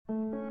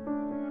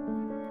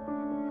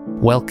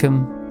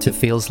Welcome to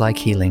Feels Like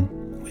Healing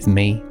with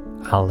me,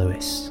 Al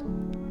Lewis,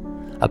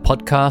 a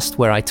podcast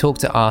where I talk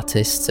to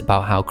artists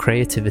about how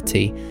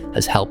creativity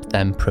has helped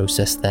them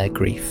process their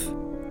grief.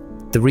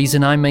 The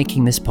reason I'm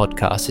making this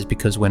podcast is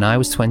because when I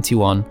was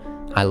 21,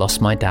 I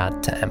lost my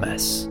dad to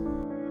MS.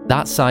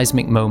 That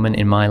seismic moment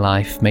in my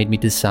life made me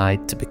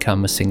decide to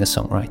become a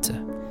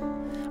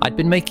singer-songwriter. I'd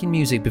been making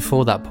music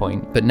before that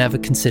point, but never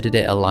considered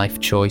it a life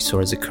choice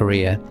or as a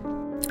career.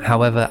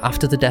 However,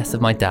 after the death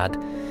of my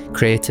dad,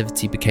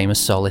 creativity became a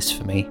solace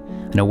for me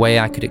and a way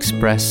I could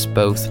express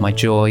both my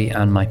joy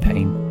and my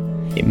pain.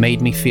 It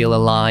made me feel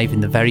alive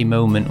in the very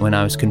moment when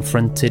I was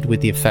confronted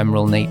with the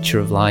ephemeral nature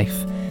of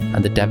life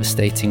and the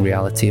devastating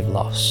reality of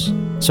loss.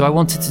 So I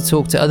wanted to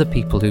talk to other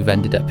people who've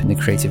ended up in the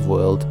creative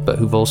world, but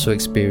who've also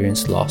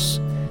experienced loss,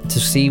 to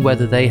see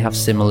whether they have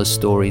similar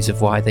stories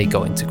of why they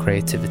got into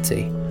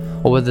creativity,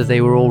 or whether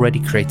they were already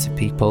creative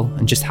people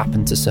and just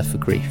happened to suffer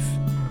grief.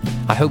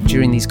 I hope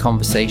during these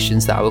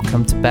conversations that I will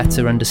come to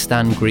better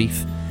understand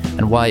grief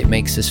and why it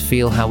makes us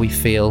feel how we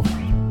feel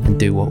and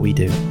do what we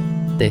do.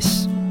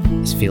 This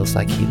is Feels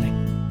Like Healing.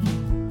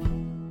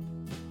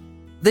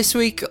 This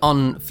week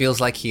on Feels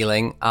Like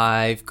Healing,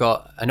 I've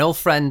got an old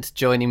friend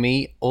joining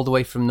me all the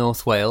way from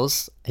North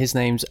Wales. His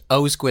name's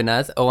Yws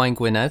Gwynedd, Yws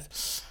Gwynedd.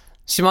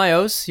 Shemai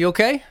Yws, you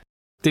okay?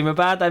 Doing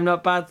bad, I'm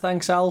not bad,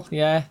 thanks Al.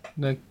 Yeah,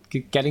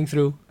 getting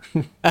through.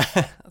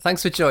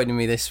 Thanks for joining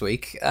me this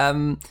week.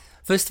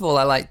 First of all,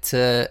 I like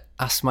to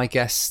ask my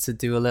guests to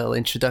do a little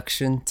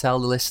introduction, tell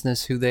the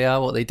listeners who they are,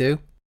 what they do.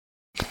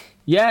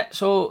 Yeah,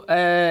 so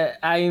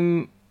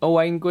I'm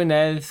Yws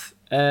Gwynedd.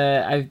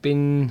 I've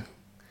been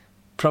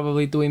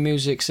probably doing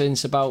music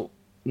since about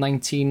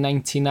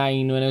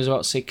 1999 when I was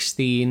about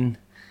 16.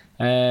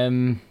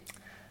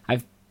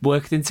 I've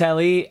worked in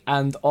telly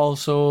and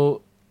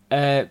also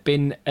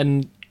been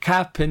a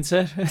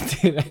carpenter.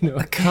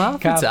 A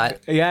carpenter?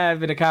 Yeah, I've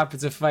been a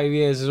carpenter for 5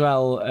 years as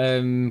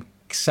well.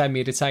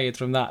 Semi-retired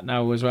from that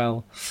now as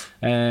well,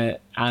 and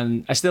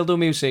I still do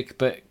music,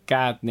 but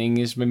gardening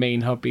is my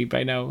main hobby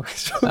by now.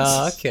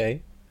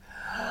 Okay.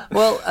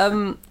 Well,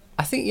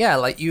 I think, yeah,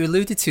 like you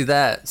alluded to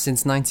there,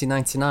 since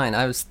 1999,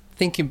 I was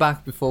thinking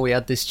back before we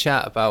had this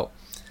chat about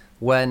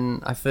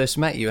when I first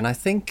met you, and I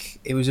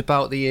think it was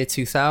about the year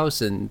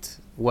 2000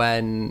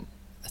 when,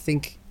 I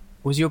think,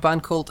 was your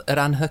band called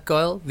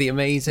Anhygoel, The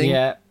Amazing?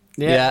 Yeah.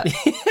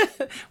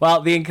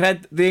 Well, the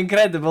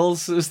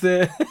Incredibles was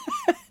the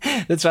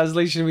the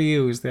translation we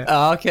used. Yeah.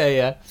 Oh, okay,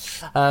 yeah.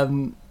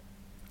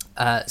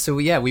 So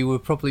yeah, we were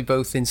probably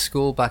both in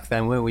school back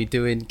then, weren't we?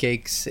 Doing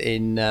gigs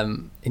in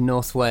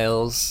North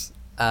Wales,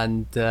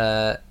 and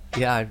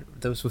yeah,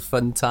 those were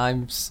fun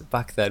times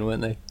back then,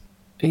 weren't they?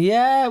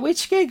 Yeah,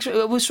 which gigs?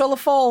 It was Swallow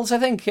Falls, I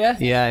think. Yeah.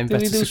 Yeah, in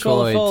Did we do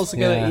Swallow Falls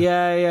together?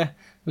 Yeah. Yeah.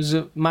 It was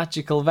a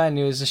magical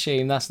venue. It's a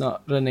shame that's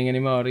not running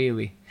anymore,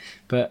 really.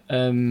 But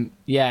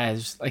yeah,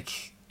 it's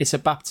like it's a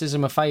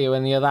baptism of fire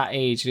when you're that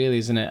age, really,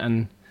 isn't it?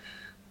 And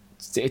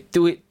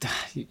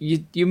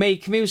you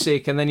make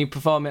music and then you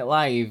perform it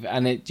live,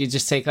 and you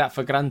just take that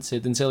for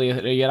granted until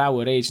you're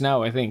our age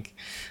now, I think.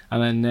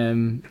 And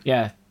then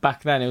yeah,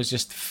 back then it was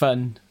just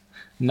fun.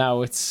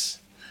 Now it's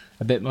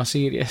a bit more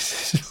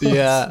serious.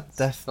 Yeah,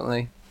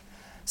 definitely.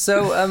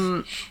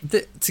 So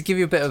to give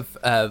you a bit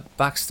of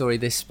backstory,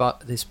 this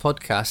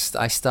podcast,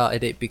 I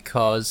started it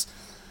because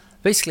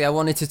basically I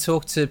wanted to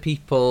talk to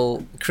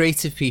people,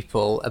 creative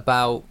people,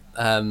 about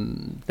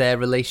their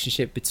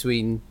relationship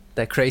between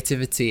their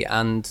creativity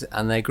and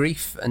their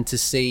grief, and to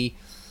see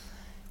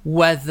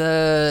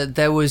whether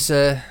there was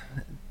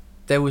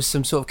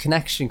some sort of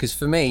connection. Because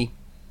for me,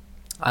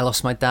 I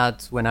lost my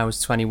dad when I was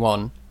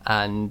 21,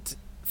 and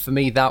for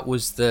me that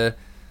was the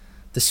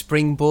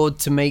springboard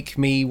to make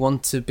me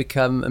want to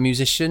become a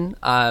musician.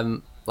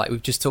 Like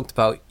we've just talked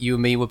about, you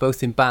and me were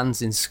both in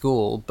bands in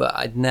school, but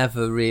I'd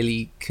never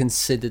really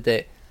considered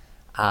it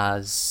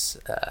as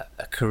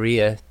a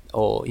career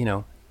or, you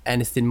know,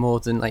 anything more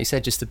than, like you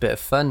said, just a bit of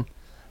fun.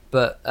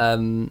 But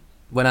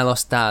when I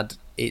lost Dad,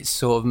 it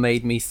sort of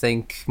made me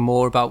think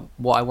more about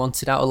what I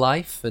wanted out of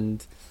life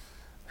and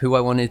who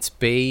I wanted to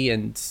be,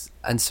 and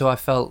so I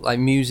felt like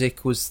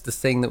music was the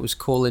thing that was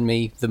calling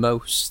me the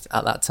most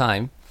at that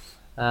time.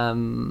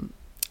 And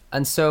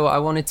so I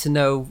wanted to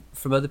know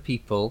from other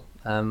people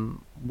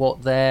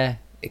what their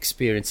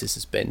experiences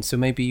has been. So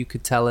maybe you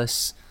could tell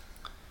us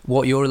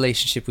what your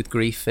relationship with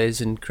grief is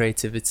and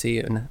creativity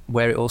and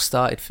where it all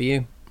started for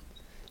you.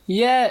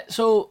 Yeah,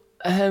 so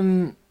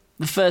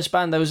the first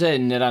band I was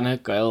in at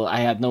Anhygoel, I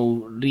had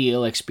no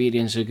real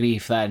experience of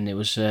grief then. It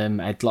was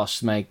I'd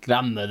lost my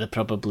grandmother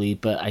probably,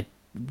 but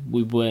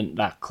we weren't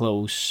that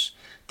close.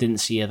 Didn't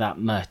see her that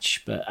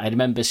much, but I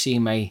remember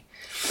seeing my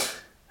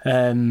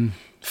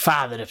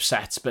father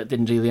upset, but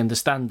didn't really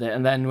understand it.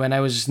 And then when I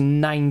was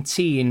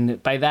 19,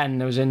 by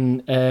then I was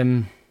in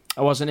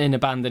I wasn't in a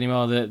band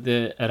anymore.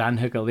 The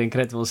Anhygoel, The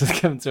Incredibles,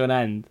 had come to an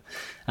end.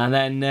 And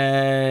then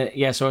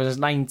yeah, so I was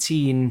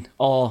 19,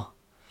 or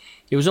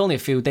it was only a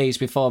few days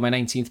before my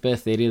 19th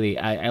birthday, really.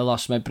 I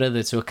lost my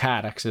brother to a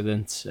car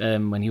accident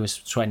when he was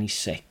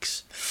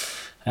 26.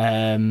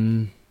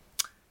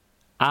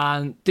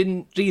 and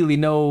didn't really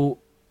know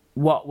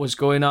what was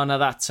going on at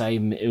that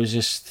time. It was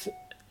just,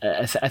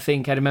 I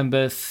think I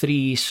remember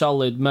 3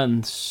 solid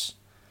months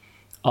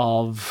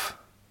of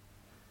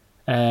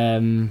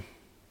wanting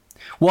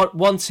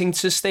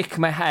to stick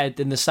my head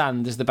in the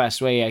sand is the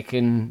best way I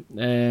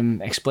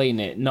can explain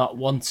it. Not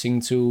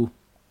wanting to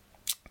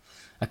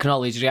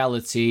acknowledge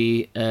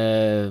reality,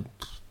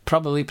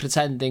 probably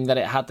pretending that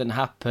it hadn't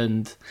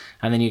happened,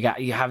 and then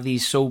you have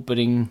these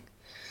sobering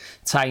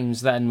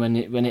times then when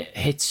it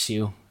hits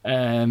you.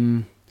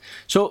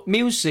 So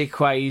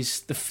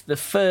music-wise, the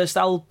first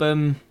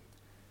album.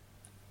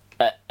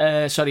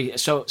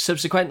 So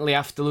subsequently,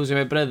 after losing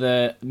my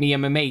brother, me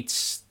and my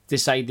mates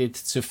decided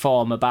to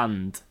form a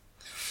band.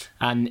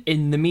 And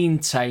in the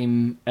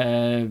meantime,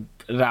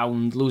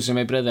 around losing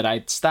my brother,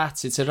 I'd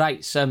started to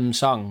write some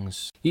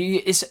songs.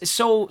 It's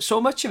so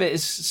much of it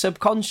is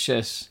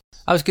subconscious.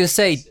 I was going to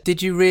say,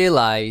 did you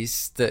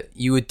realise that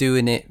you were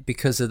doing it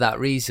because of that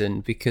reason?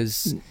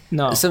 Because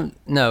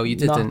no, you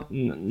didn't.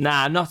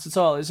 Not at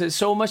all. It's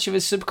so much of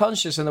it's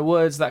subconscious and the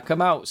words that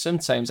come out.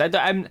 Sometimes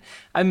I'm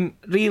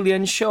really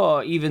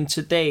unsure even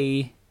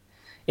today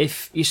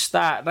if you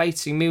start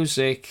writing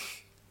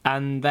music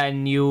and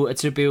then you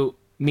attribute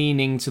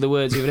meaning to the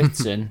words you've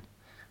written,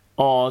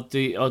 or do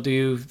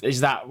you?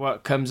 Is that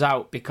what comes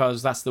out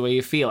because that's the way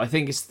you feel? I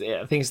think it's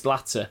the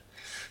latter,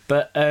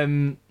 but.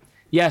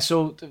 Yeah,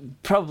 so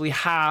probably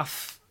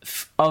half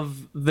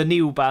of the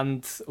new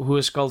band, who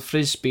is called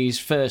Frisbee's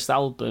first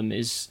album,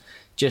 is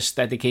just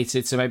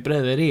dedicated to my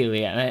brother,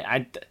 really.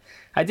 And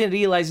I didn't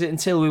realise it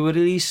until we were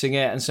releasing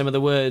it, and some of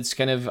the words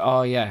kind of,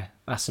 oh yeah,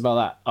 that's about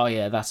that. Oh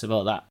yeah, that's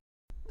about that.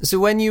 So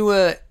when you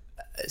were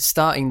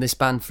starting this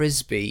band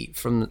Frisbee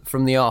from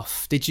the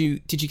off, did you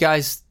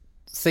guys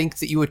think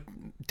that you were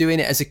doing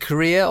it as a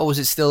career, or was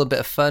it still a bit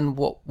of fun?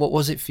 What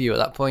was it for you at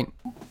that point?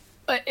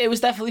 It was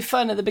definitely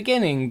fun at the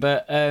beginning,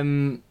 but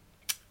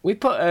we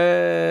put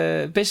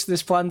a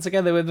business plan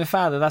together with my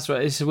father. That's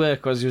what his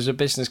work was. He was a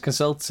business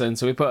consultant.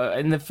 So we put,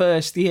 in the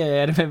first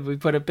year, I remember we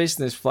put a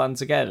business plan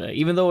together.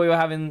 Even though we were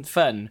having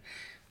fun,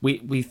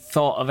 we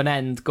thought of an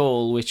end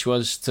goal, which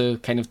was to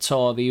kind of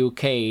tour the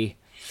UK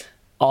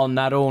on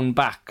our own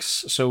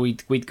backs. So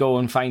we'd go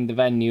and find the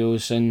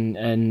venues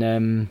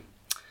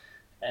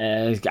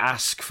and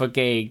ask for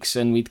gigs,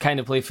 and we'd kind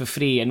of play for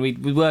free, and we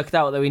worked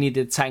out that we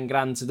needed 10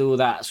 grand to do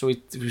that, so we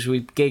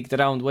gigged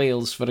around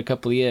Wales for a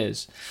couple of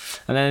years,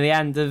 and then at the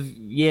end of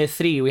year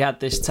 3 we had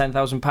this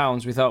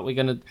 £10,000. We thought we're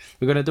gonna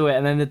do it,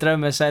 and then the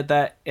drummer said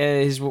that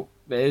his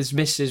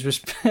missus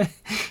was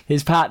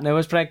his partner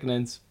was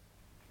pregnant,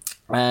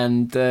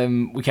 and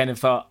we kind of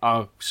thought,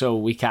 oh, so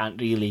we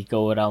can't really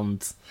go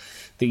around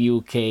the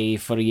UK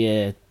for a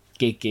year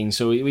gigging,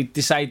 so we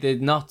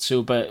decided not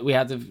to, but we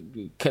had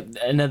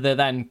another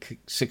then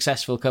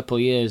successful couple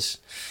of years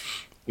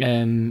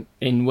in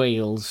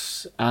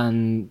Wales,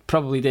 and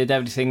probably did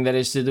everything there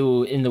is to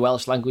do in the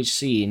Welsh language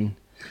scene,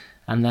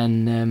 and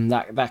then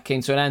that came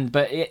to an end.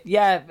 But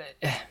yeah,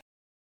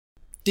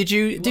 did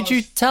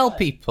you tell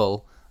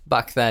people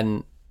back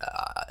then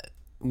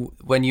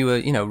when you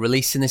were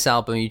releasing this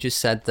album? You just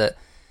said that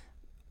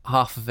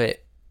half of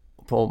it,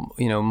 or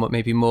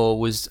maybe more,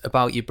 was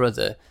about your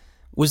brother.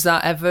 Was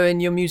that ever in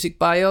your music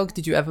biog?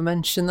 Did you ever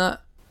mention that?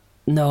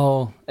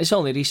 No, it's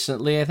only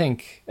recently, I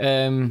think.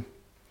 I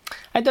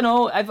don't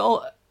know. I've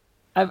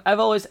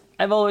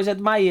always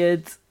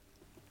admired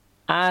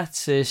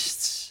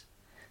artists.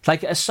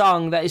 Like, a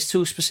song that is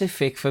too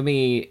specific for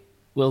me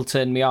will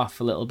turn me off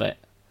a little bit,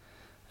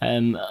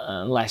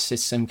 unless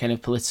it's some kind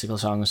of political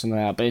song or something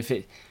like that.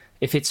 But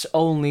if it's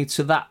only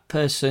to that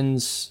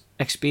person's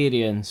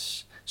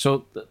experience,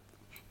 so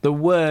the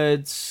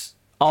words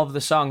of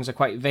the songs are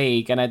quite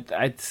vague, and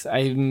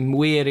I'm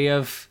weary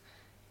of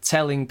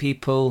telling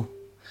people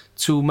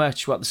too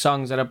much what the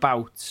songs are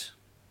about,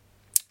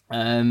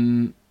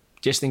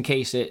 just in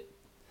case it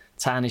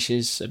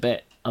tarnishes a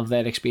bit of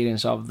their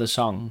experience of the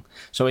song.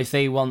 So if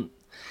they want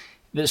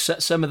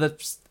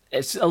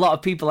it's a lot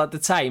of people at the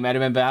time, I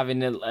remember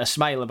having a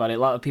smile about it. A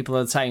lot of people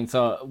at the time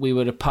thought we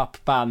were a pop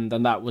band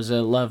and that was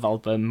a love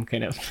album,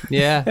 kind of.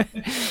 Yeah.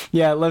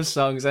 Yeah, love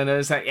songs, and it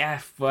was like, yeah,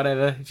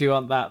 whatever, if you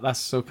want that,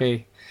 that's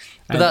okay.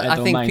 But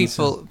I think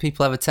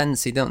people have a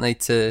tendency, don't they,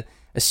 to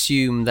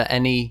assume that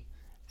any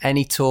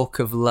talk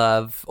of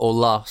love or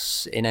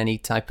loss in any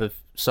type of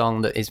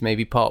song that is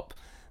maybe pop,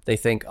 they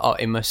think, oh,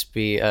 it must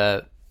be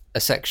a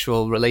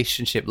sexual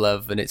relationship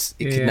love, and it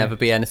could never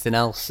be anything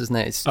else, isn't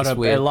it? It's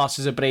weird. A loss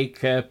is a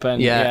breakup, and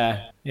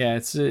yeah.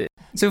 It's so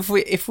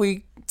if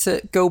we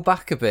to go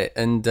back a bit,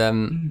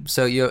 and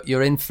so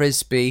you're in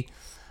Frisbee,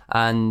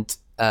 and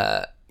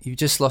you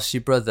just lost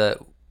your brother.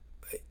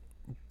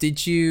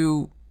 Did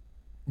you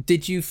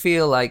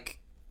feel like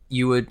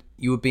you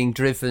were being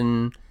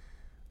driven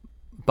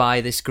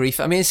by this grief?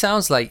 I mean, it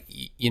sounds like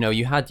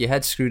you had your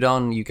head screwed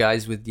on, you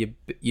guys, with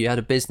you had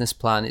a business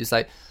plan. It was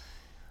like,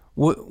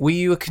 were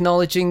you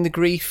acknowledging the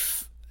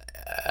grief,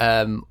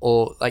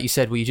 or like you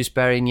said, were you just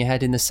burying your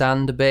head in the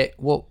sand a bit?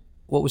 What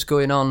was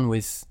going on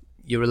with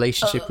your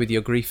relationship with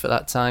your grief at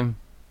that time?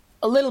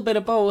 A little bit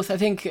of both. I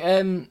think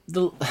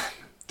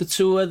the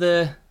two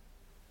other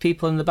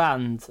people in the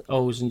band,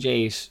 O's and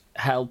J's,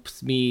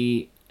 helped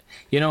me.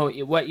 You know,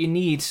 what you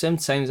need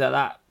sometimes at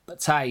that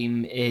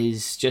time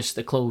is just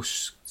a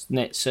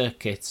close-knit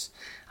circuit.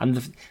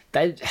 And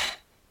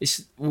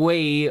it's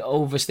way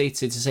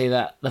overstated to say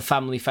that the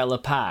family fell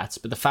apart,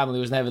 but the family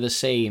was never the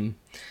same.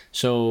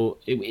 So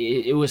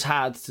it was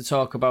hard to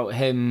talk about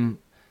him.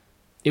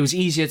 It was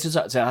easier to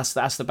talk.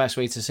 That's the best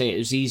way to say it. It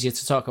was easier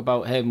to talk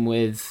about him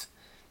with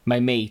my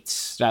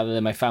mates rather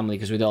than my family,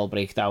 because we'd all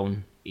break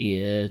down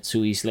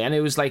too easily. And it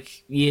was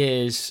like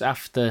years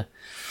after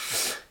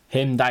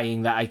him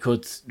dying that I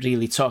could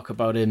really talk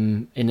about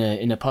him in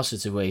a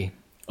positive way,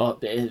 or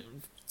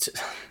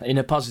in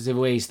a positive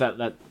ways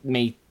that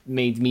made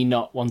me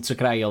not want to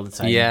cry all the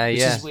time.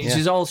 Which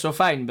is also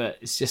fine, but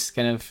it's just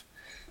kind of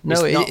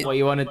not what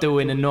you want to do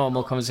in a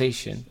normal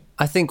conversation.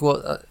 I think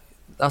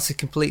that's a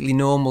completely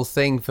normal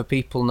thing for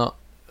people. Not,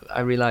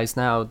 I realise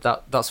now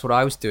that's what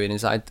I was doing.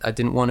 Is I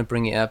didn't want to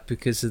bring it up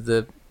because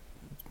of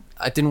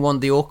I didn't want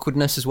the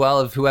awkwardness as well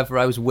of whoever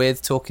I was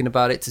with talking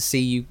about it, to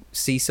see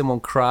someone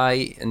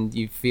cry and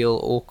you feel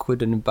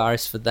awkward and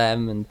embarrassed for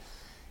them. And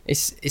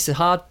it's a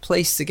hard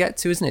place to get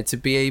to, isn't it? To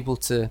be able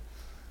to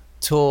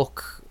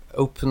talk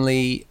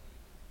openly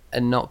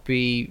and not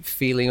be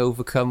feeling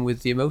overcome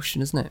with the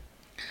emotion, isn't it?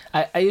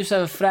 I used to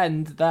have a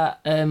friend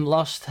that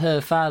lost her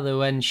father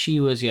when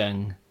she was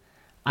young,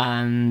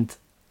 and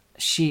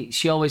she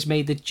always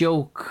made a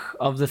joke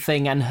of the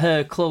thing, and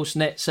her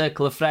close-knit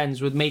circle of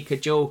friends would make a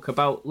joke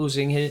about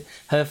losing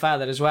her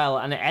father as well,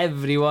 and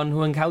everyone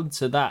who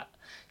encountered that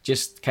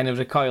just kind of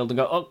recoiled and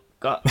go, oh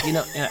God,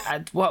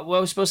 what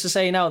we're supposed to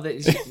say now?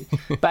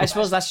 But I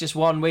suppose that's just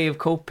one way of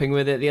coping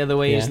with it. The other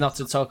way is not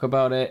to talk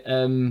about it.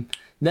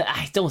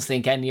 I don't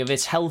think any of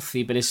it's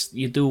healthy, but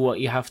you do what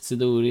you have to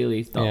do,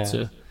 really, not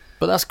to.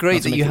 But that's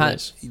great that you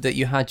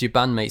had your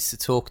bandmates to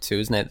talk to,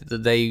 isn't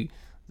it?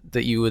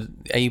 That you were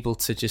able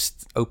to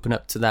just open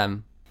up to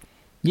them.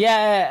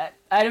 Yeah,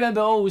 I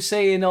remember always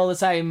saying all the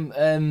time,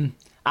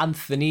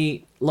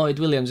 Anthony Lloyd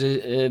Williams,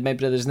 my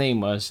brother's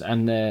name was,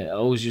 and I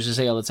always used to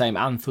say all the time,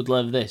 Anth would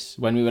love this.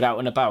 When we were out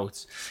and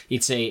about,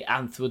 he'd say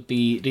Anth would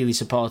be really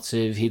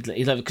supportive. He'd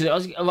love it,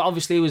 because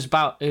obviously it was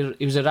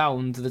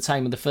around the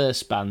time of the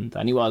first band,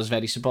 and he was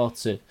very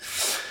supportive,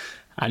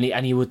 and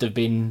he would have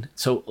been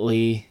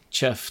totally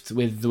chuffed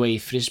with the way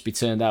Frisbee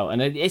turned out,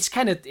 and it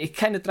kind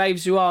of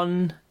drives you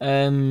on,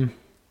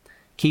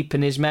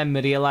 keeping his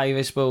memory alive,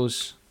 I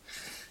suppose.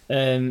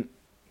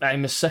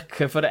 I'm a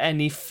sucker for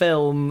any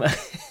film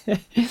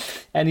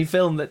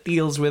that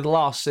deals with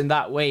loss in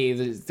that way,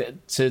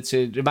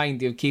 to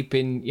remind you of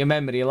keeping your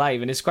memory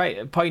alive. And it's quite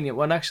a poignant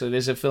one, actually.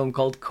 There's a film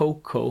called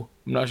Coco.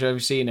 I'm not sure if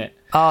you've seen it.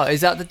 Oh,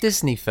 is that the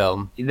Disney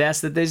film?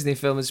 That's the Disney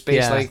film. It's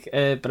based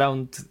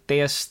around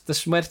Dias de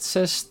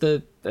Muertos,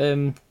 the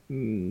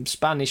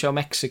Spanish or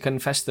Mexican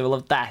festival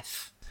of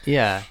death.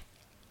 Yeah.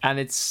 And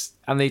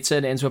they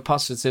turn it into a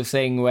positive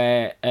thing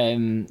where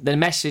the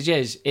message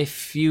is,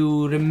 if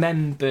you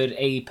remember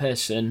a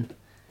person,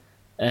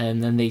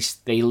 then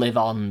they live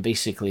on,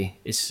 basically.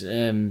 It's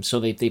so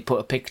they put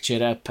a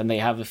picture up and they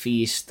have a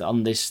feast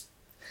on this.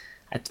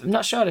 I'm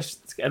not sure if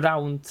it's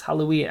around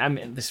Halloween. I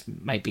mean, this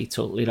might be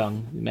totally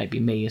wrong. It might be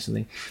May or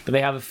something. But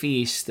they have a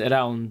feast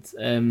around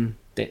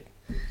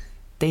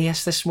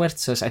Dias de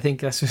Muertos. I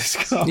think that's what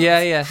it's called.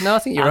 Yeah. No, I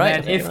think you're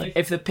right.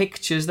 If the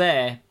picture's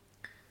there,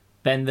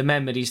 then the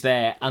memory's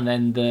there, and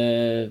then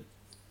the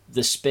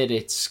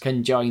spirits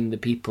can join the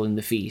people in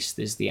the feast,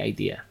 is the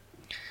idea.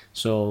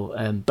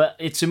 So, but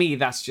to me,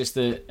 that's just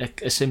a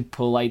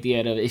simple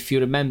idea of, if you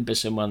remember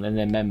someone, then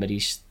their memory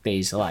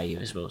stays alive,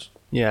 I suppose.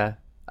 Yeah,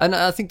 and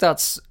I think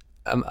that's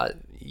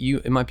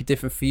it might be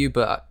different for you,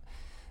 but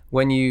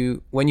when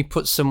you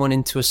put someone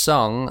into a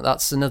song,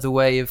 that's another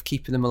way of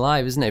keeping them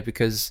alive, isn't it?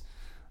 Because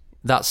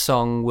that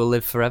song will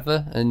live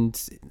forever,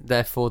 and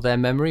therefore their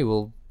memory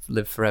will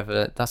live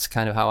forever. That's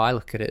kind of how I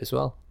look at it as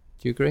well.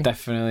 Do you agree?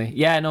 Definitely.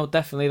 Yeah, no,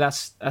 definitely.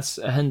 That's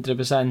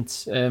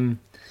 100%.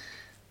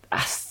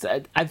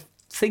 I'm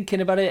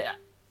thinking about it,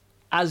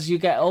 as you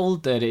get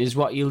older, it is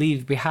what you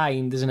leave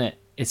behind, isn't it?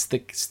 It's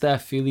the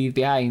stuff you leave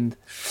behind.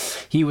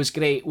 He was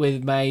great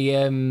with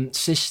my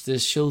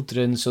sister's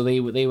children, so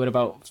they were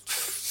about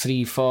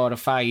 3, 4 or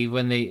 5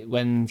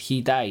 when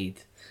he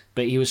died,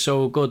 but he was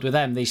so good with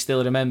them, they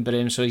still remember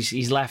him, so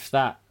he's left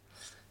that.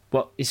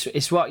 But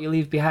it's what you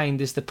leave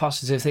behind, is the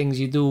positive things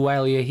you do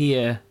while you're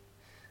here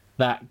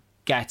that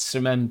gets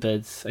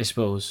remembered, I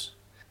suppose.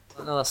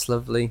 Oh, that's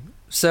lovely.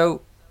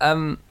 So,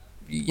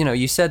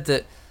 you said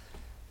that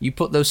you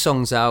put those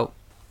songs out,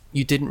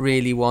 you didn't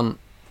really want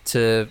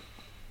to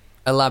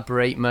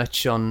elaborate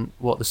much on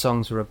what the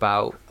songs were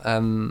about.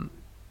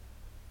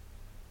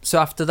 So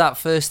after that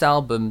first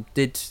album,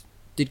 did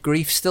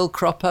grief still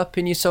crop up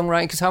in your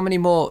songwriting? Because how many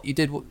more you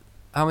did?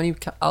 How many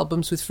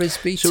albums with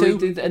Frisbee? So 2?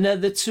 we did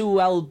another 2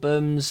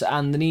 albums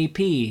and an EP.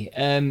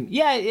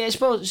 I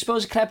suppose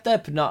it crept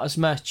up, not as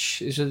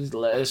much.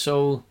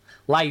 So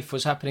life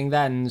was happening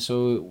then.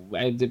 So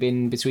I'd have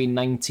been between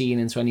 19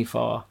 and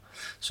 24.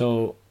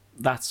 So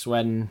that's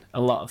when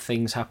a lot of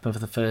things happen for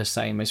the first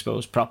time, I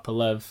suppose. Proper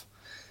love.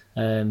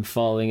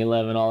 falling in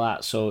love and all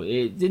that. So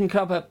it didn't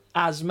crop up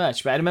as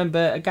much. But I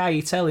remember a guy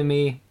telling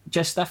me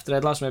just after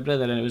I'd lost my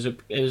brother, and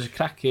it was a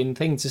cracking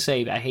thing to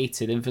say, but I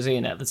hated him for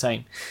saying it at the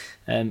time.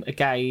 A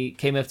guy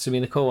came up to me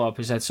in the co-op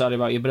and said, "Sorry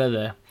about your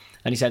brother,"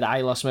 and he said,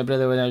 "I lost my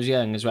brother when I was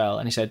young as well,"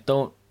 and he said,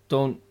 Don't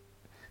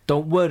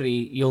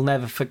worry, you'll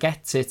never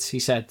forget it," he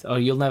said, "or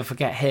you'll never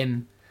forget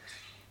him."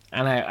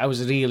 And I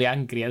was really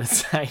angry at the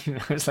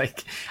time. I was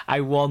like,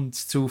 I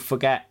want to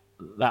forget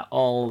that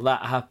all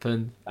that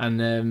happened.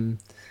 And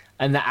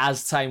that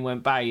as time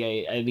went by,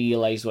 I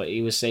realised what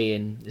he was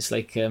saying. It's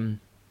like you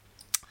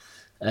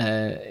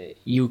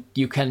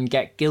can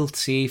get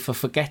guilty for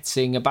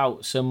forgetting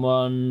about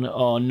someone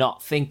or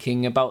not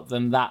thinking about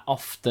them that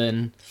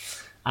often.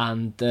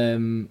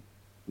 And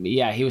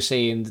yeah, he was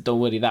saying, "Don't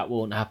worry, that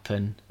won't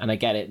happen." And I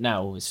get it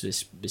now.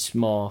 It's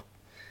more.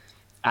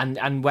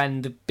 And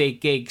when the big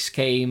gigs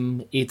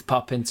came, he'd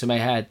pop into my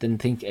head and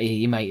think, hey,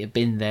 he might have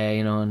been there,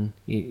 you know. And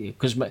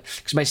because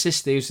my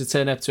sister used to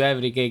turn up to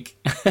every gig,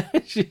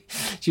 she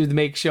would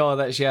make sure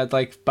that she had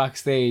like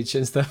backstage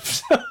and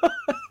stuff.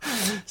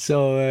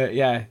 So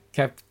yeah,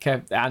 kept,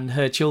 and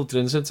her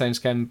children sometimes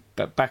came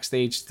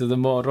backstage to the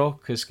more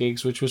raucous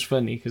gigs, which was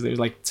funny because there was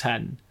like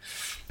 10,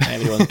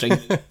 everyone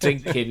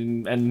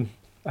drinking and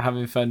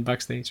having fun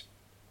backstage.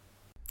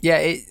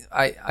 Yeah,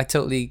 I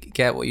totally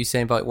get what you're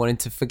saying about wanting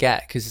to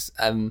forget, because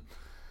I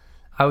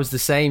was the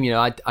same, you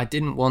know. I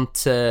didn't want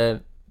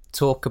to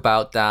talk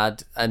about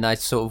Dad, and I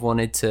sort of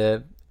wanted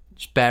to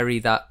bury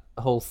that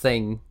whole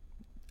thing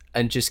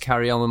and just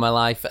carry on with my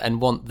life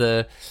and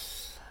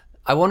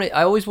I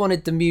always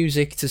wanted the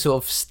music to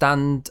sort of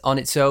stand on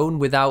its own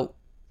without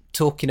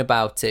talking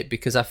about it,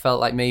 because I felt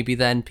like maybe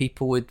then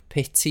people would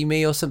pity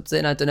me or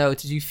something. I don't know.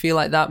 Did you feel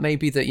like that?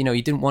 Maybe that, you know,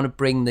 you didn't want to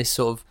bring this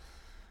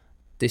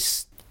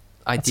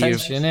idea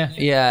of,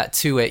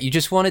 to it. You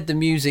just wanted the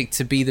music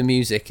to be the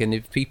music, and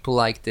if people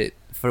liked it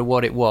for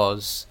what it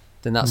was,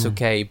 then that's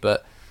okay.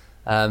 But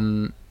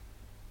now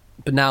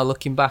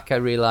looking back, I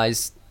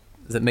realized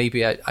that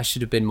maybe I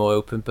should have been more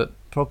open, but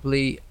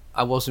probably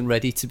I wasn't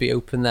ready to be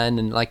open then.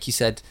 And like you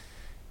said,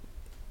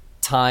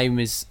 time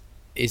is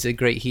a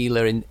great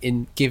healer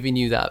in giving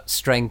you that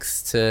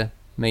strength to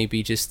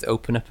maybe just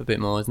open up a bit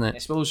more, isn't it? I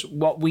suppose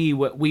what we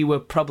were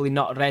probably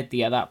not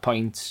ready at that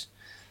point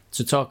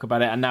to talk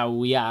about it, and now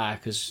we are,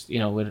 because, you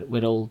know,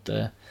 we're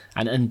older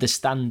and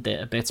understand it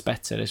a bit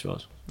better, I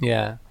suppose.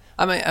 Yeah,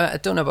 I mean, I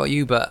don't know about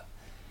you, but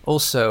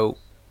also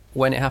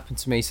when it happened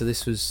to me, so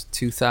this was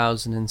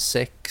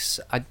 2006.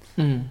 I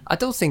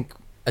don't think,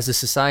 as a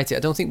society, I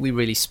don't think we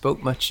really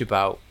spoke much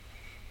about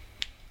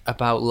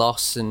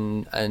loss,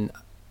 and I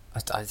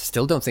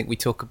still don't think we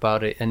talk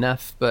about it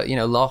enough. But, you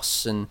know,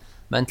 loss and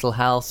mental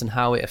health and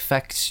how it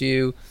affects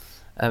you.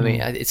 I mean,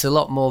 it's a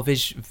lot more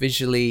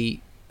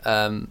visually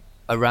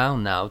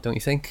around now, don't you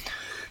think?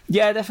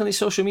 Yeah, definitely.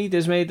 Social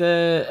media's made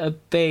a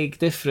big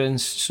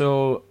difference.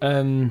 So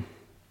I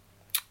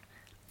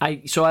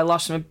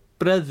lost my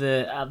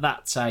brother at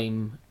that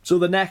time. So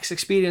the next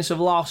experience of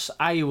loss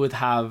I would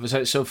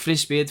have, so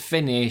Frisbee had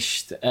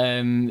finished.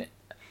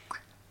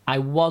 I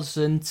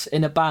wasn't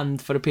in a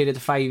band for a period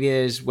of 5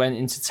 years, went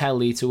into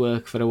telly to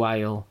work for a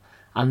while.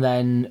 And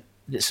then,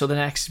 so the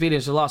next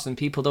experience of loss, and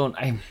people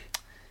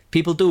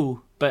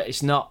do, but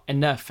it's not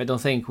enough, I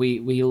don't think.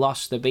 We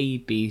lost a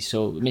baby,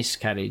 so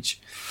miscarriage.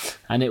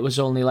 And it was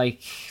only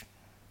like,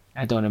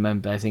 I don't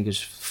remember, I think it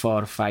was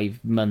 4 or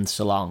 5 months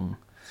along.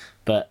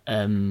 But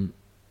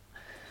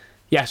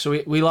yeah,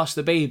 so we lost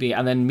the baby,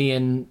 and then me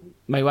and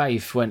my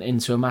wife went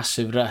into a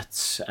massive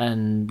rut,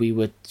 and we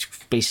were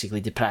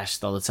basically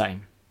depressed all the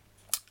time.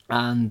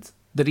 And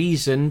the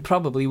reason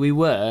probably we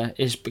were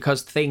is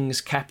because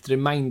things kept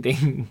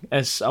reminding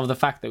us of the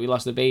fact that we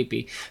lost the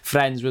baby.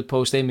 Friends would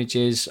post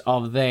images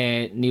of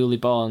their newly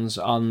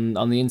borns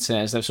on the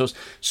internet and stuff. So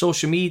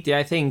social media,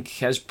 I think,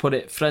 has put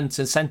it front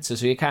and centre,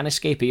 so you can't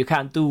escape it. You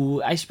can't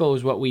do, I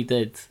suppose, what we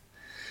did.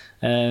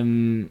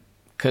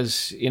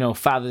 Because, you know,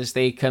 Father's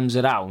Day comes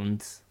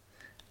around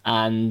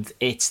and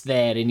it's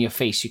there in your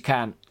face. You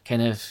can't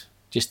kind of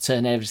just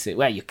turn everything.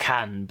 Well, you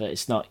can, but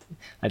it's not.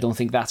 I don't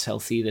think that's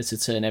healthy either, to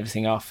turn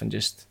everything off and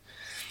just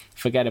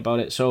forget about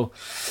it. So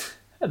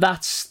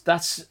that's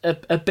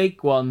a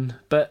big one.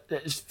 But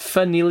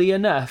funnily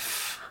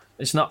enough,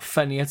 it's not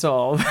funny at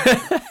all.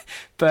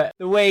 But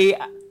the way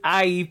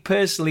I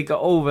personally got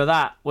over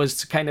that was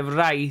to kind of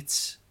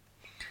write,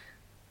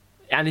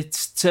 and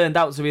it's turned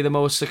out to be the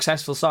most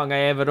successful song I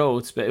ever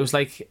wrote. But it was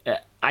like,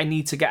 I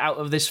need to get out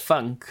of this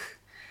funk.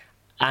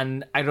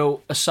 And I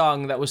wrote a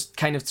song that was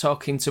kind of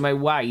talking to my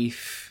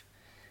wife,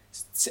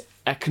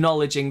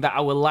 acknowledging that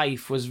our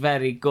life was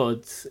very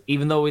good,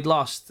 even though we'd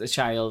lost a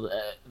child,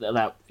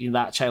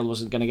 that child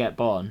wasn't going to get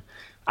born.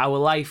 Our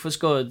life was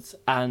good,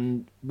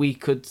 and we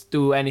could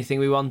do anything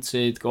we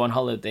wanted, go on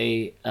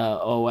holiday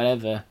or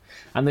whatever.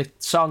 And the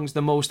song's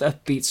the most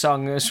upbeat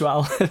song as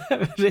well I've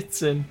ever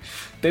written.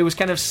 But it was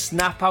kind of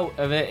snap out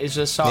of it is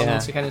a song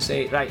to kind of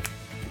say, right,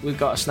 we've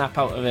got to snap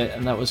out of it,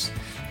 and that was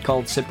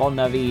called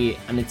Sibonna V,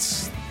 and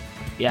it's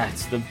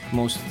the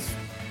most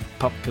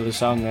popular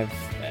song I've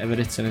ever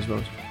written, I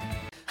suppose.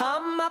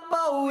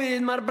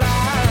 bywyd mae'r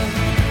braf.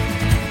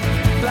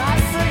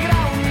 Blas y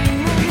grawn i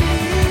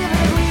mwyn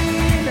a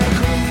gwyn a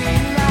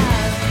chwmni'n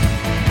las.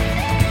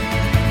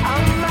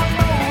 Am na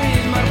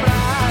bywyd mae'r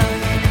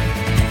braf.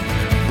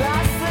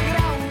 Blas y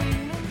grawn i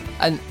mwyn.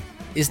 And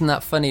isn't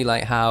that funny,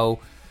 like how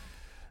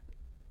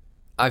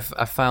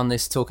I've found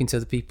this talking to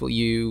other people,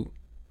 you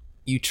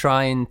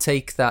try and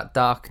take that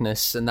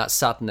darkness and that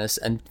sadness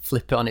and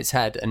flip it on its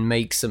head and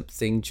make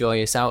something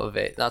joyous out of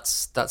it.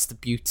 That's the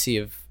beauty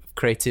of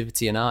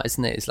creativity and art,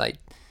 isn't it? It's like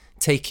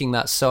taking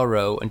that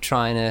sorrow and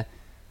trying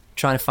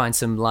to find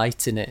some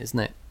light in it, isn't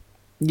it?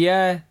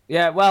 Yeah,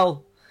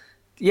 well,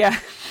 yeah,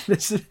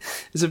 there's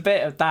a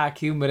bit of dark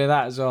humour in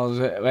that as well.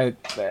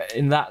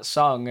 In that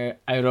song,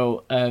 I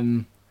wrote,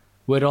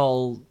 we're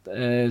all,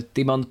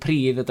 dim ond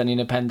pridd ydyn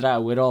ni'n y pen draw,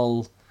 we're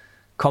all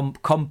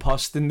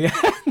compost in the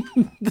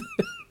end.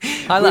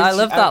 I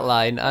love that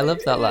line. I love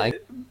that line.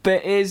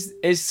 But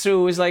it's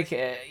true. It's like,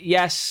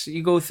 yes,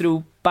 you go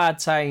through bad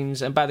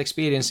times and bad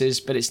experiences,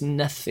 but it's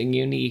nothing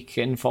unique,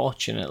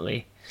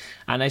 unfortunately.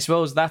 And I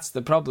suppose that's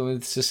the problem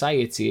with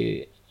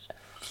society.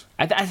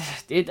 I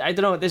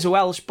don't know, there's a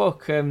Welsh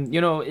book,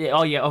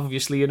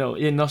 obviously,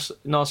 in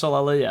Nos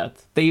Ola Leuad,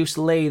 they used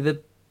to lay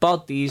the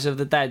bodies of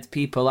the dead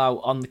people out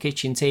on the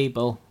kitchen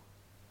table,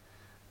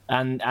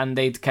 and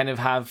they'd kind of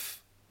have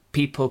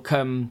people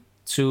come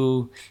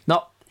to,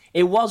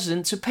 it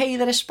wasn't to pay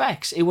their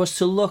respects, it was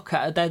to look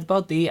at a dead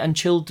body, and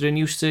children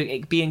used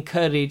to be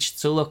encouraged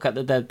to look at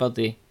the dead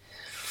body.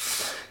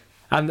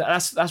 And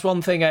that's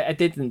one thing I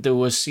didn't do,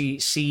 was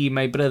see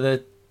my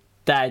brother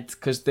dead,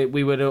 because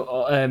we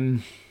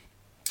were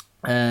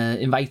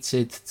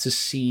invited to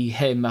see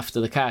him after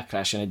the car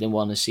crash, and I didn't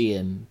want to see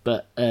him.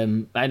 But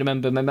I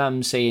remember my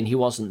mum saying he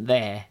wasn't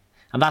there,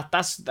 and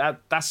that's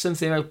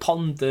something I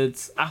pondered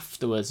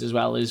afterwards as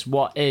well. Is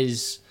what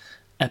is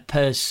a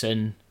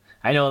person?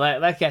 I know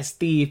that gets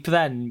deep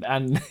then,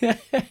 and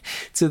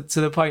to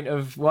the point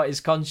of what is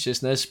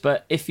consciousness.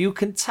 But if you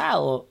can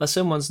tell that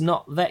someone's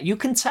not there, you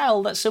can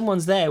tell that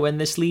someone's there when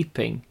they're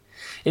sleeping.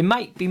 It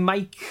might be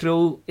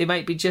micro, it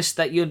might be just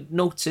that you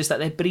notice that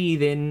they're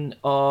breathing,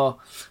 or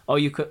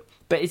you could,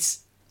 but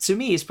to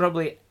me it's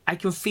probably, I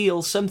can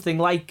feel something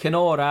like an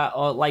aura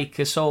or like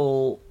a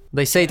soul.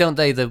 They say, don't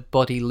they, the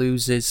body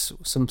loses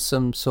some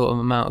sort of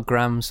amount of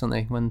grams, don't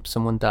they, when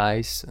someone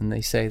dies, and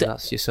they say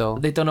that's your soul.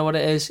 They don't know what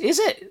it is. Is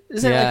it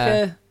like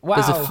a,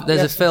 wow.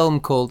 There's a film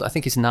called, I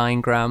think it's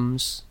 9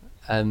 grams,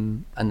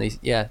 and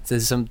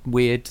there's some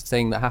weird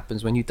thing that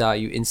happens when you die,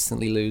 you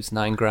instantly lose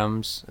 9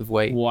 grams of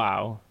weight.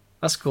 Wow.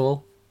 That's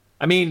cool.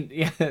 I mean,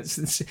 yeah,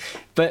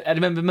 but I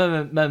remember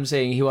Mum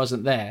saying he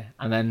wasn't there,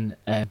 and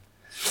then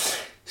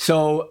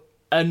so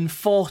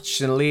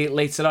unfortunately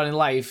later on in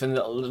life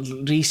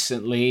and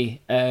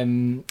recently,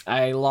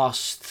 I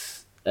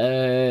lost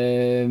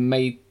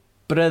my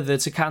brother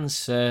to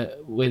cancer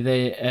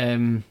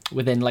within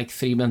like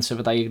 3 months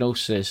of a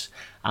diagnosis,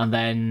 and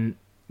then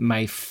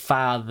my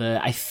father,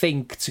 I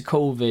think, to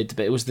COVID,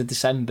 but it was the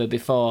December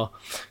before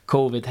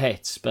COVID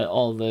hit, but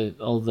all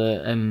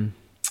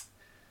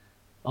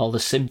the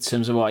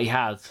symptoms of what he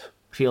had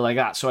feel like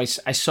that. So I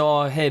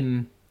saw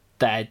him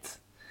dead,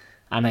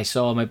 and I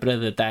saw my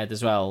brother dead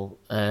as well.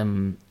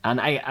 And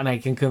I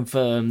can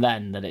confirm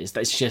then that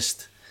it's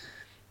just,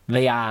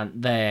 they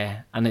aren't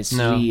there, and it's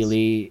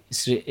really,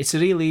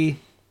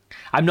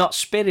 I'm not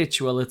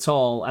spiritual at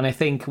all, and I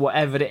think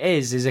whatever it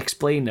is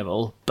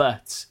explainable,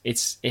 but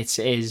it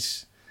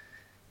is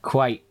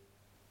quite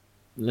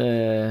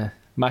the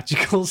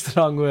magical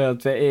strong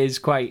word, but it is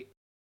quite.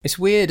 It's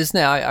weird, isn't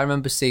it? I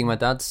remember seeing my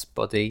dad's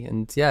body,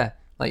 and yeah,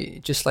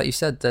 just like you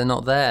said, they're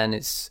not there, and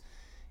it's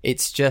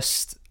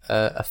just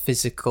a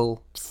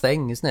physical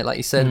thing, isn't it? Like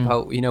you said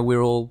about,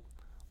 we're all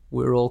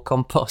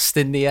compost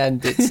in the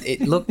end.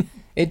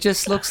 It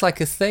just looks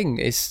like a thing.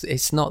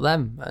 It's not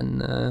them,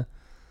 and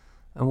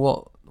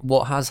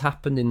what has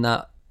happened in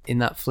that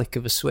flick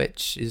of a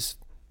switch is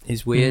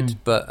weird,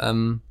 but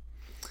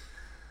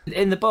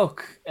in the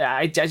book,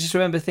 I just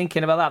remember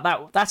thinking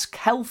about that's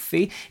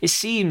healthy. It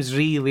seems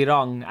really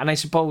wrong, and I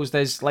suppose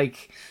there's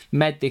like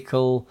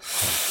medical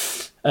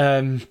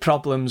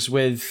problems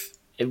with,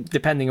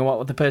 depending on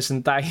what the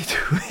person died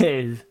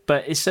with,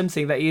 but it's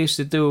something that you used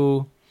to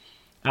do,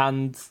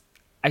 and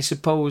I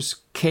suppose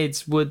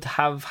kids would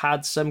have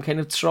had some kind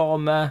of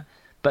trauma,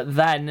 but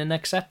then an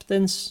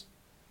acceptance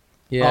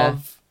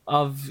of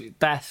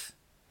death.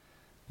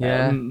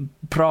 Yeah,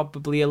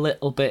 probably a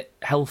little bit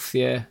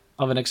healthier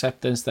of an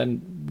acceptance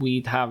than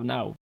we'd have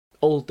now.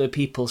 Older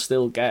people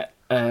still get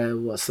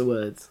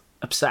upset.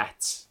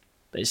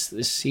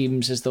 It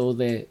seems as though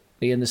they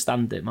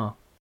understand it more.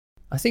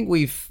 I think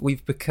we've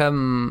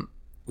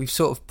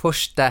sort of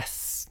pushed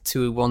death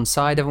to one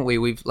side, haven't we?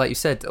 We've, like you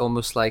said,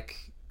 almost like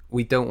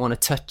we don't want to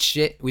touch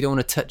it. We don't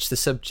want to touch the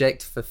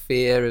subject for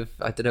fear of,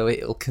 I don't know,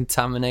 it'll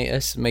contaminate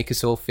us and make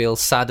us all feel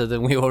sadder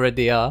than we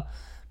already are.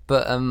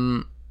 But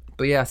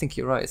yeah, I think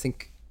you're right. I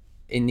think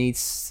it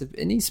needs to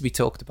be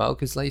talked about,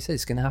 because, like you said,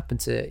 it's going to happen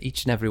to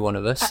each and every one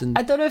of us. And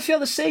I don't know if you're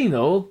the same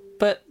though,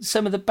 but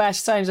some of the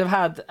best times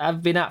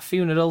I've been at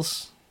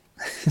funerals.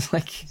 It's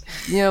like,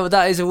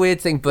 that is a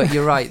weird thing, but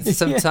you're right.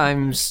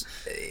 Sometimes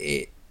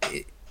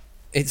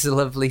it's a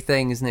lovely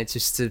thing, isn't it?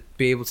 Just to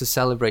be able to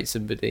celebrate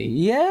somebody.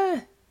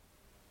 yeah.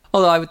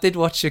 Although I did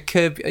watch do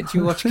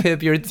you watch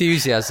Curb Your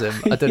Enthusiasm?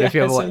 I don't know if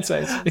you ever watched.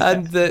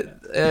 And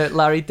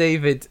Larry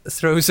David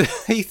throws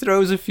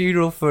a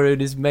funeral for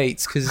his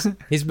mates because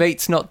his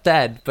mate's not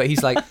dead, but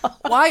he's like,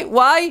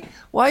 why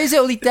is it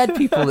only dead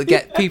people that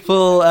get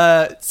people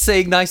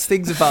saying nice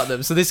things about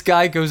them? So this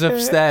guy goes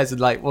upstairs and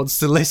like wants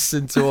to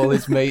listen to all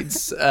his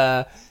mates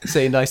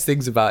saying nice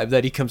things about him.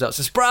 Then he comes out,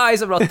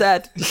 surprise, I'm not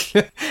dead.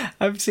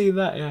 I've seen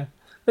that. Yeah.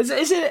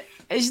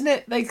 Isn't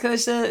it like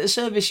there's a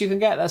service you can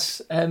get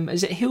that's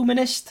is it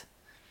humanist?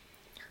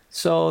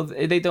 So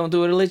they don't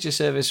do a religious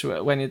service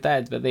when you're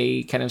dead, but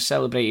they kind of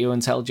celebrate you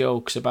and tell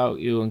jokes about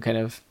you and kind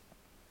of.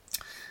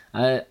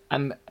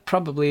 I'm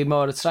probably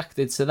more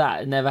attracted to that.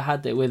 I never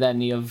had it with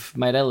any of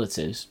my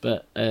relatives,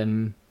 but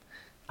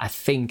I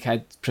think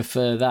I'd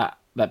prefer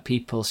that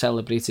people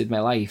celebrated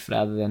my life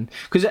rather than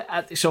because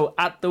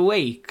at the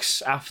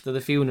wakes after the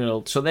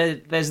funeral, so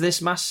there's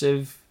this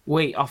massive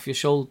weight off your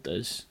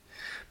shoulders.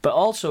 But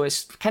also,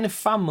 it's kind of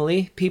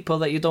family, people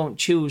that you don't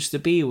choose to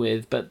be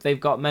with, but they've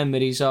got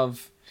memories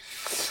of.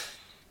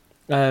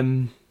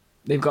 They've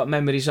got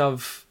memories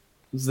of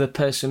the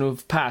person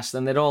who've passed,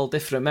 and they're all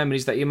different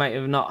memories that you might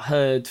have not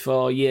heard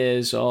for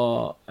years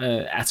or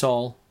at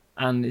all.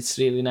 And it's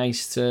really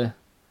nice to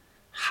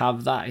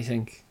have that, I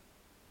think.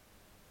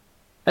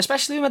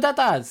 Especially with my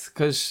dad,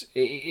 because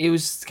it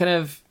was kind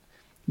of.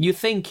 You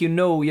think you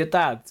know your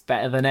dad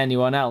better than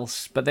anyone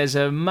else, but there's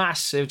a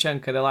massive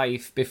chunk of the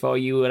life before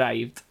you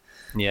arrived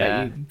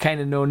that you kind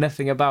of know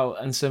nothing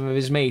about, and some of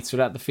his mates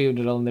were at the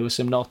funeral and there were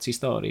some naughty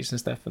stories and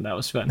stuff, and that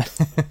was fun.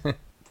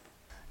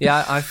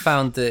 Yeah, I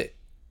found that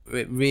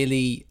it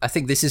really... I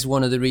think this is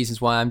one of the reasons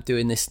why I'm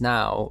doing this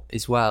now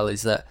as well,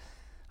 is that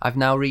I've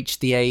now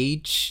reached the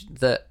age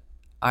that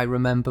I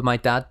remember my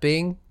dad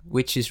being,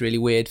 which is really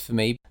weird for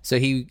me. So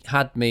he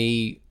had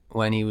me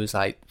when he was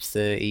like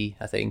 30,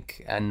 I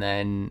think, and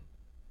then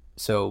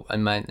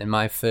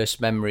my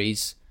first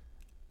memories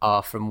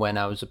are from when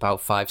I was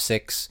about 5,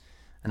 6,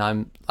 and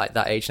I'm like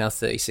that age now,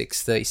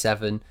 36,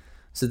 37.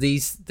 So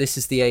this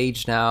is the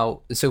age now.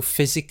 So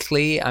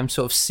physically, I'm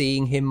sort of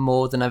seeing him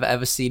more than I've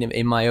ever seen him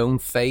in my own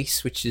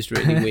face, which is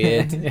really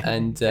weird.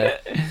 And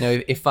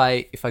if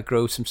I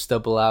grow some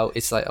stubble out,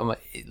 it's like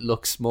it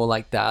looks more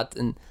like Dad,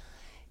 and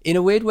in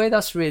a weird way,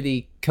 that's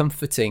really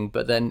comforting.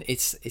 But then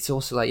it's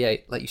also like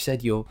you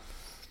said, you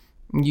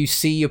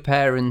see your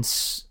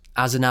parents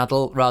as an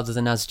adult rather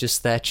than as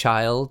just their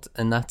child,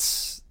 and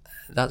that's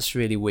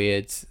really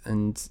weird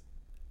and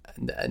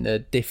a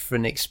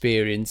different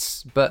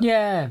experience. But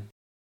yeah,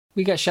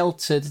 we get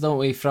sheltered, don't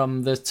we,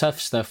 from the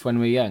tough stuff when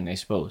we're young, I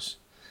suppose.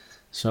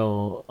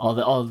 So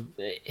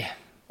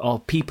or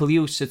people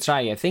used to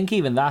try. I think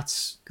even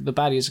that's the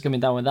barriers are coming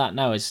down with that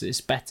now.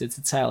 It's better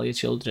to tell your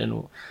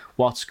children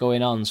what's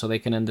going on so they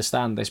can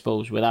understand, I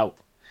suppose, without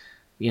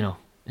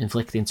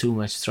inflicting too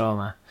much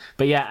trauma.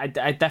 But yeah,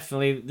 I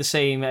definitely the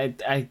same.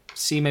 I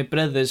see my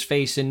brother's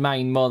face in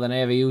mine more than I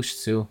ever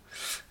used to.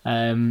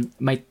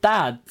 My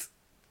dad,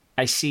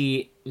 I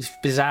see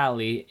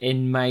bizarrely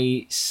in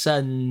my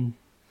son.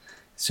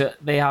 So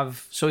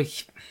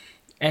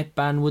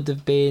Eban would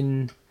have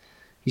been.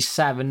 He's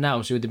 7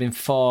 now, so he would have been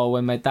 4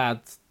 when my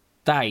dad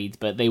died,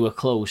 but they were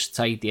close.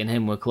 Tidy and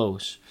him were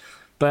close.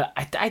 But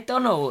I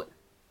don't know.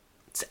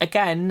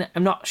 Again,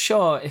 I'm not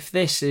sure if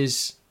this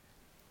is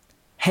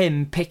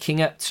him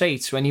picking up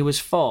traits when he was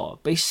 4,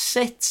 but he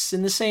sits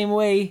in the same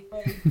way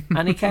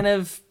and he kind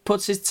of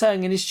puts his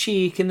tongue in his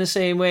cheek in the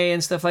same way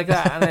and stuff like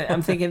that. And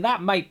I'm thinking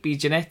that might be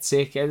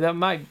genetic. That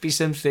might be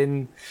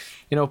something,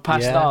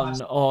 passed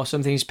on, or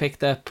something he's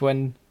picked up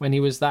when he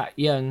was that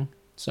young.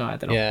 So I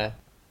don't know. Yeah.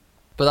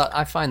 But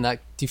I find that.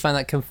 Do you find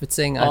that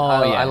comforting?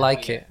 I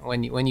like it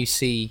when you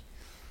see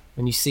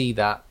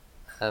that.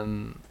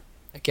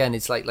 Again,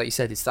 it's like you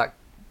said, it's that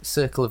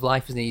circle of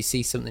life, isn't it? You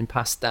see something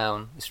passed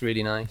down. It's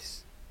really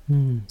nice.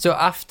 So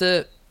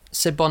after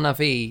C'est Bon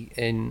Avis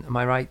in, am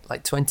I right?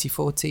 Like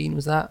 2014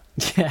 was that?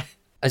 Yeah.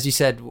 As you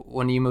said,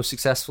 one of your most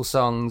successful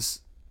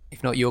songs,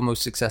 if not your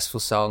most successful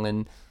song,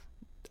 and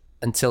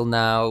until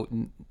now,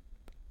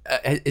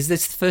 is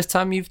this the first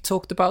time you've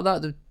talked about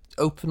that?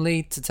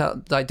 Openly to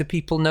tell, like, do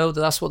people know that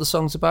that's what the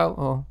song's about?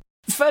 Or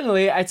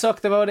funnily, I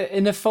talked about it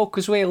in a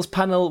Focus Wales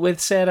panel with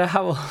Sarah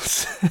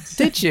Howells.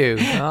 Did you?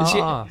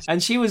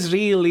 And she was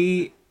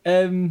really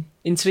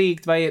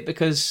intrigued by it,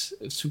 because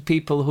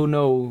people who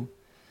know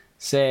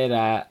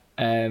Sarah,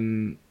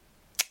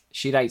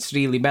 she writes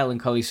really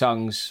melancholy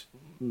songs.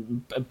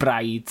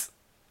 Bride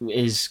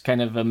is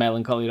kind of a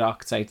melancholy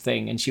rock type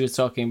thing, and she was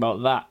talking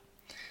about that,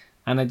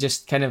 and I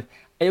just kind of.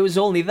 It was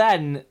only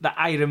then that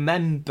I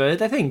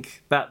remembered, I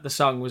think, that the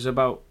song was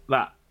about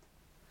that.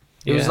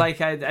 It was like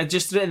I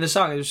just written the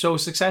song. It was so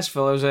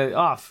successful. I was like,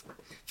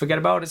 forget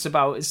about it.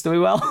 It's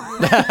doing well.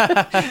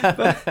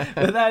 but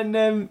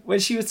then when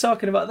she was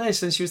talking about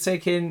this, and she was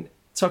talking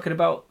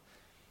about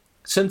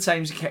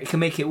sometimes it can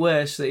make it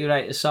worse that you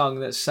write a song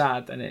that's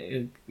sad and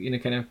it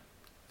kind of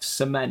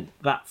cement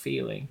that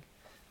feeling.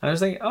 And I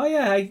was like, oh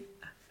yeah, I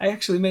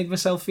actually made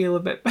myself feel a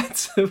bit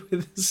better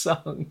with the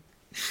song.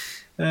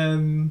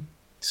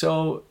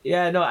 So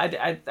yeah, no,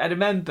 I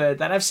remember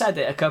that. I've said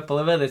it a couple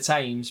of other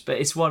times, but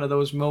it's one of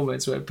those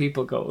moments where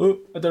people go, oh,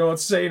 I don't know what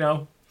to say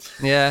now.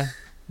 Yeah.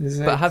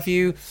 Like, but have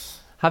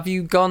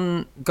you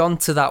gone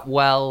to that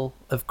well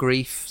of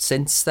grief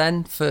since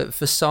then for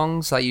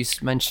songs? Like you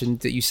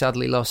mentioned that you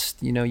sadly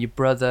lost, your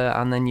brother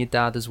and then your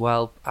dad as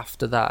well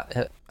after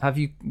that. Have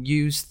you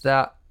used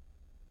that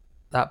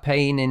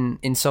pain in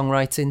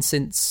songwriting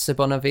since C'est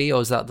Bon Avis,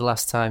 or is that the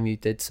last time you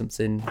did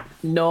something?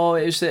 No,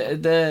 it was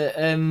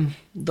the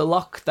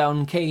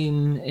lockdown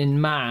came in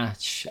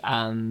March,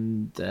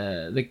 and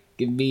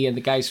me and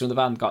the guys from the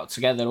band got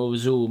together over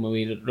Zoom and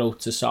we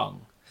wrote a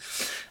song.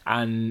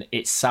 And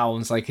it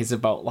sounds like it's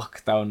about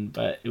lockdown,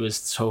 but it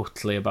was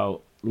totally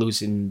about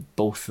losing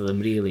both of them,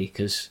 really.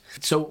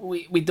 So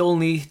we'd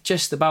only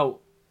just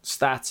about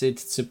started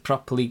to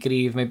properly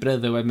grieve my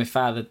brother when my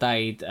father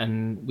died,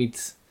 and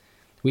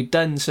we'd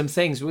done some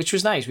things, which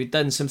was nice. We'd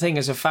done something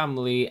as a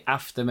family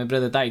after my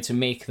brother died to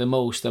make the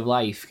most of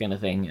life, kind of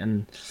thing.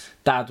 And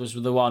Dad was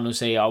the one who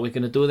say, "Oh, we're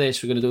going to do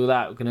this, we're going to do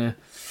that, we're going to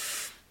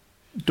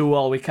do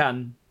all we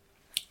can."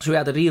 So we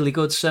had a really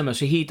good summer.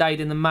 So he died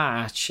in the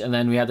March, and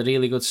then we had a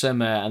really good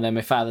summer, and then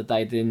my father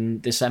died in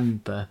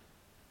December.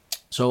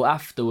 So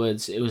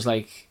afterwards, it was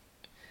like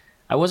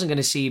I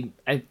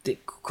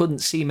couldn't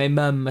see my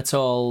mum at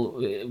all.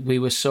 We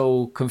were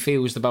so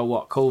confused about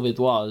what COVID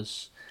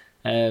was.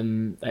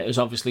 It was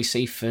obviously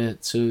safer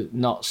to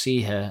not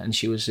see her, and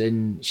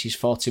she's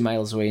 40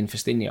 miles away in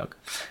Festiniog,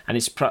 and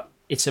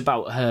it's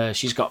about her.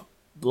 She's got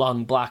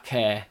long black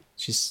hair.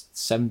 She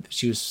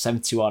was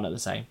 71 at the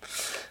time,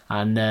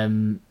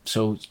 and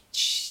so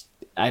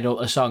I wrote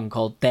a song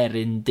called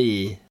Derin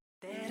Di.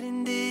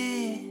 Derin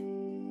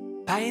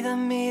Di, paid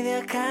am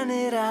media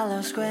canir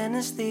alos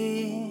gwenes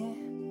di,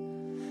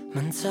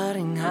 man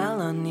soring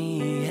halon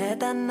ni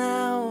hedan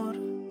nawr,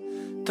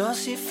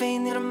 dos I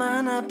ffeinir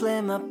mana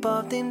ble ma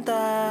bob dim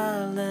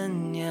dal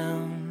yn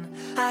iawn,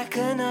 ac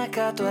yna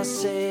gadw a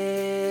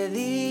sedd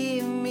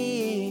I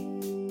mi.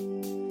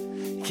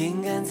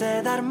 Cyn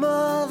gynted ar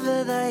modd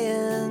fyddai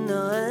yno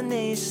yn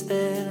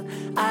eistedd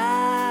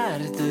ar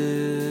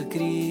dy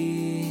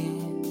gri.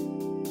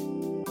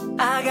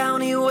 A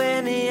gawn I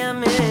wenu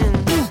am hyn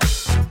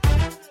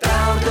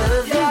dawr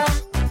dyddiau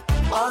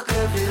o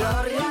gyfrir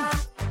oriau.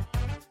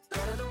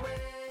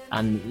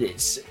 And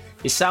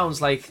it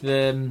sounds like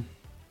the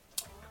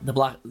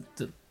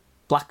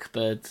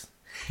blackbird.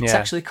 Yeah. It's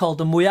actually called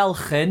a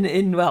mwyalchen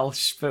in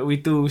Welsh, but we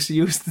do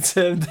use the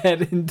term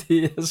Derin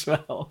Di as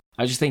well.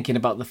 I was just thinking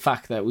about the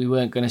fact that we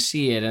weren't going to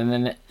see it, and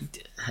then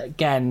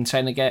again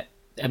trying to get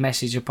a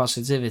message of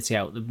positivity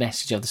out. The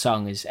message of the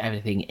song is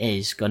everything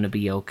is going to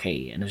be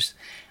okay, and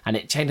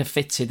it kind of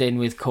fitted in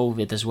with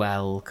COVID as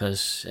well,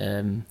 because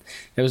there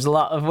was a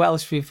lot of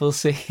Welsh people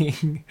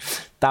saying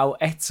 "Daw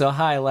eto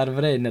hael ar fy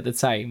ryn" at the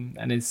time,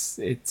 and it's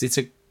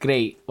a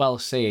great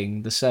Welsh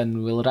saying. The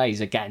sun will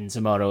rise again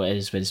tomorrow. It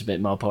is, but it's a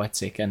bit more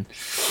poetic, and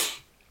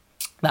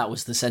that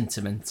was the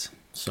sentiment.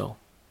 So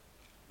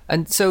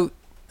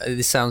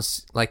this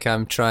sounds like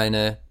I'm trying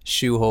to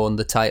shoehorn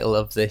the title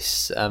of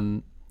this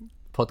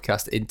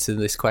podcast into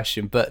this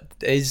question, but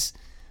is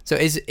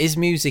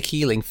music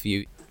healing for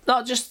you?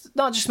 Not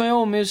just my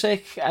own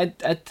music. I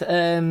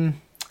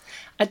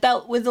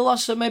dealt with the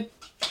loss of my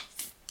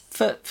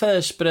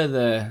first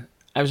brother.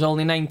 I was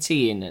only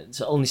 19.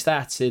 It's only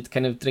started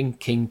kind of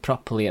drinking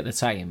properly at the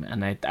time,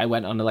 and I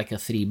went on like a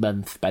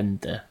 3-month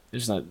bender.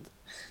 There's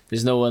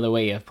no other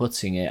way of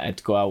putting it.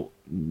 I'd go out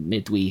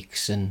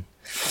midweeks and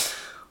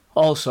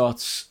all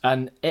sorts,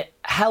 and it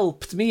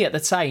helped me at the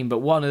time. But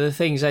one of the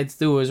things I'd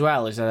do as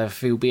well is I'd have a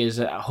few beers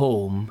at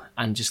home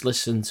and just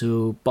listen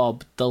to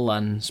Bob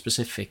Dylan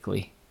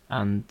specifically,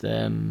 and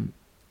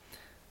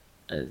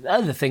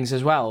other things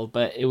as well.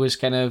 But it was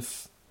kind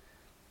of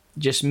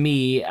just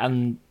me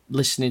and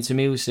listening to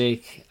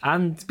music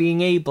and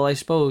being able, I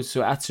suppose,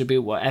 to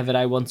attribute whatever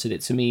I wanted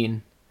it to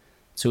mean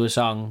to a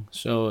song.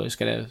 So it's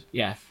kind of,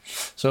 yeah.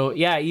 So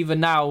yeah,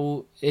 even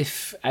now,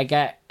 if I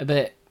get a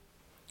bit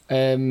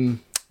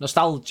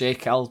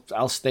nostalgic,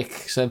 I'll stick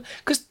some,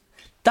 because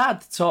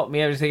Dad taught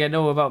me everything I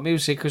know about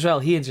music as well.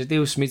 He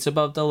introduced me to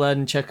Bob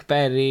Dylan, Chuck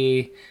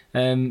Berry.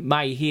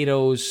 My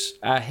heroes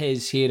are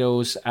his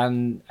heroes,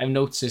 and I've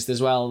noticed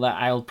as well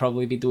that I'll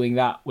probably be doing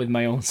that with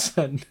my own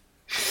son.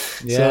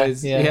 Yeah.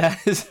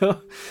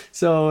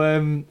 So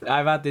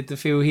I've added a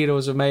few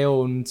heroes of my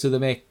own to the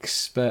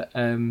mix, but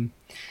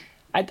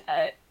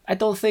I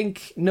don't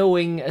think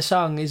knowing a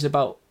song is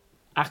about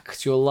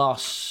actual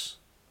loss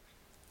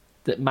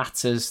that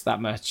matters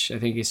that much. I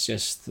think it's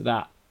just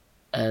that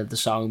the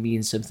song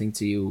means something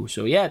to you.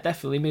 So yeah,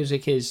 definitely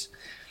music is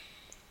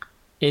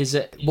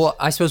what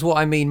I suppose what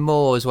I mean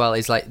more as well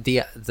is like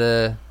the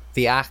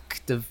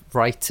act of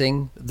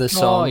writing the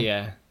song. Oh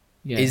yeah.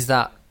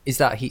 Is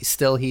that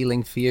still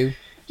healing for you?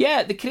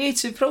 Yeah, the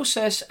creative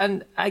process,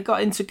 and I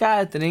got into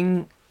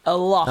gardening a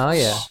lot. Oh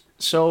yeah.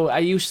 So I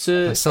used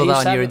to... I saw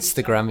that on your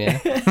Instagram, yeah.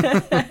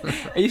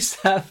 I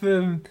used to have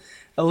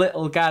a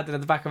little garden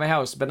at the back of my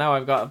house, but now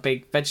I've got a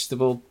big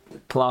vegetable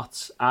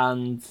plot,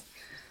 and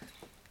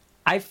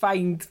I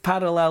find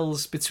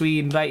parallels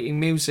between writing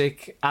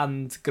music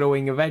and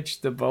growing a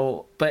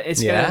vegetable. But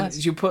it's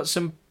you put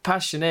some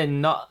passion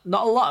in, not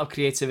a lot of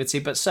creativity,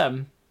 but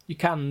some. You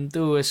can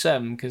do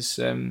some, because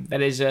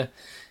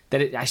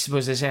I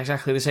suppose it's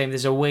exactly the same.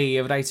 There's a way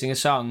of writing a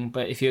song,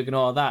 but if you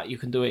ignore that, you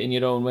can do it in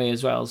your own way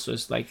as well. So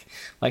it's like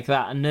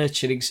that, and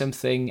nurturing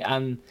something.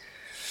 And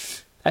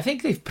I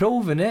think they've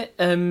proven it.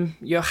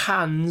 Your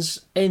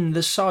hands in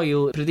the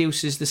soil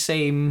produces the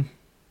same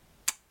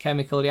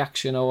chemical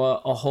reaction or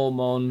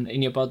hormone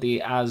in your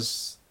body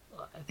as,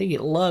 I think,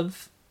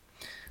 love.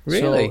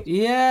 Really? So,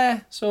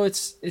 yeah. So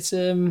it's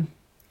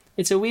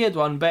a weird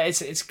one, but it's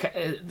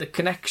the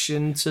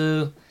connection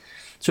to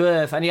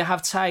Earth, and you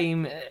have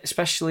time,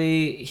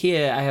 especially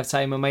here. I have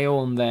time on my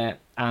own there,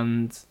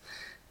 and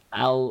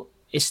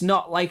it's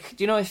not like,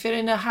 if you're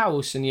in a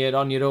house and you're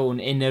on your own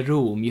in a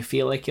room, you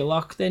feel like you're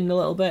locked in a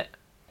little bit.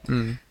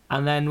 And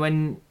then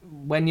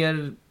when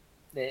you're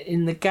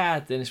in the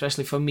garden,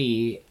 especially for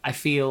me, I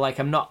feel like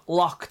I'm not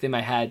locked in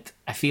my head.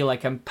 I feel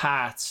like I'm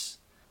part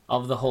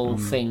of the whole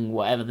thing,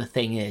 whatever the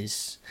thing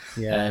is.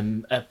 Yeah.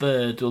 A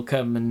bird will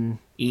come and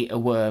eat a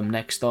worm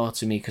next door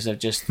to me because I've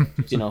just,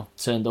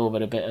 turned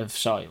over a bit of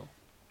soil.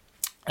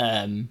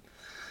 The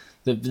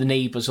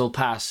neighbours will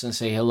pass and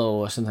say hello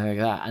or something like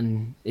that.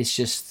 And it's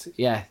just,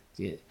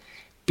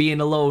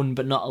 being alone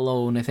but not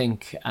alone, I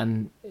think.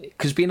 And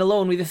because being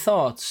alone with your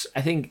thoughts,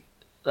 I think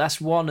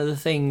that's one of the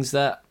things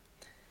that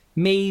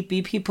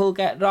maybe people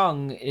get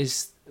wrong,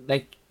 is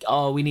like,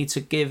 we need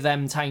to give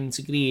them time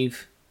to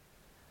grieve.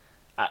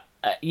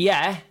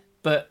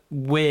 But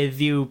with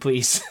you,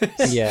 please.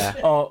 Yeah.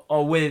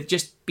 or with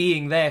just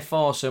being there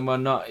for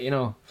someone, not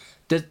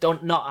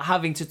not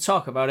having to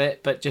talk about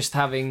it, but just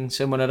having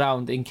someone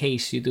around in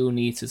case you do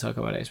need to talk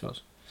about it, I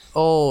suppose.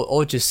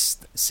 Or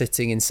just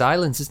sitting in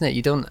silence, isn't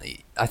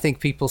it? I think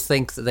people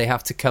think that they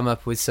have to come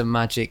up with some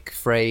magic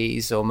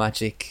phrase or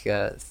magic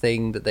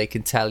thing that they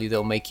can tell you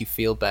that'll make you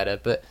feel better.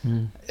 But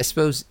I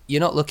suppose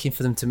you're not looking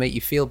for them to make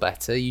you feel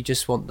better. You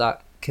just want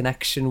that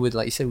connection with,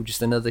 like you said, with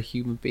just another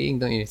human being,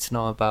 don't you? It's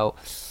not about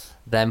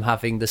them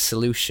having the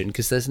solution,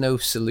 because there's no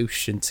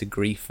solution to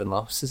grief and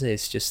loss, is it?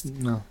 It's just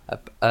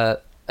a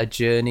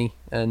journey,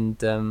 and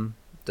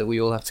that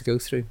we all have to go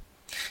through.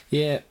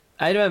 Yeah.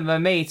 I remember my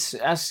mates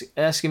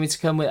asking me to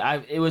come with.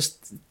 It was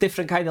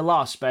different kind of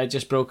loss, but I'd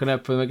just broken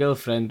up with my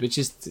girlfriend, which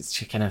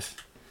is kind of,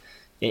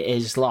 it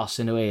is loss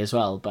in a way as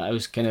well. But I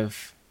was kind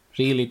of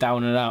really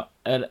down and out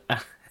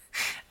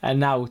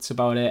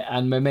about it,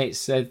 and my mate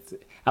said,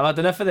 "I've had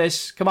enough of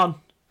this. Come on."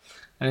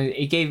 And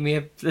he gave me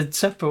a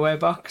Tupperware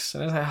box,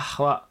 and I was like, "Oh,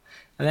 what?"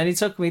 And then he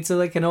took me to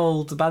like an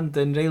old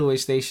abandoned railway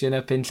station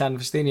up in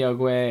Llanfestiniog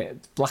where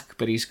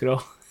blackberries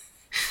grow.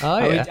 Oh,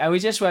 yeah. And we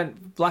just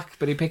went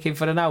blackberry picking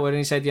for an hour, and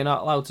he said, "You're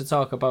not allowed to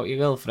talk about your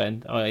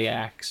girlfriend or your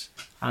ex."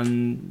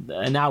 And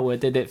an hour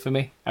did it for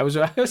me. I was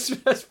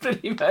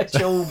pretty much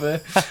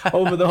over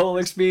the whole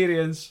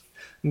experience.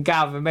 And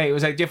Gav, my mate,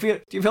 was like, "Do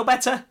you feel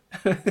better?"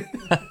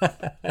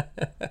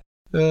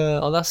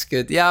 That's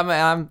good.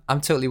 Yeah,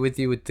 I'm totally with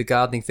you with the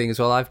gardening thing as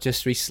well. I've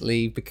just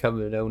recently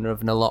become an owner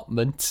of an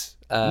allotment.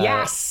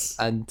 Yes.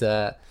 And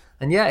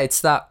yeah,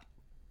 it's that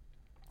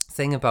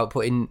thing about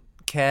putting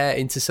care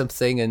into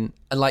something, and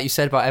like you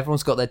said about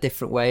everyone's got their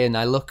different way, and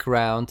I look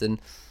around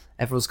and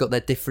everyone's got their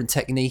different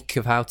technique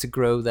of how to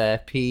grow their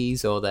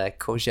peas or their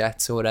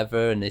courgettes or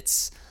whatever, and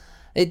it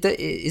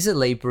is a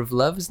labour of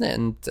love, isn't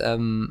it?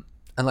 And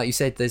like you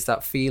said, there's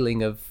that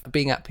feeling of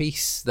being at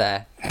peace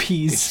there.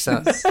 Peas.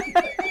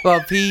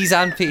 Well, peas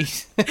and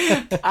peas.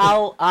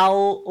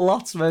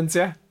 Allotment,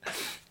 yeah.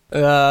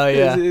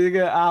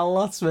 Yeah.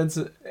 Allotment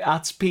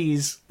at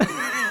peas.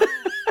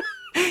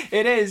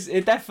 It is.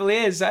 It definitely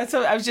is.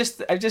 I've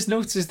just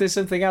noticed there's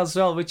something else as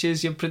well, which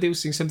is you're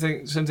producing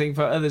something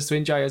for others to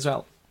enjoy as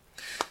well.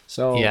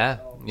 So yeah.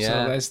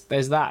 So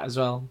there's that as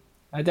well.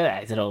 I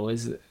don't know.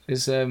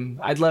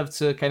 I'd love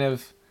to kind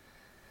of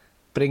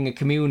bring a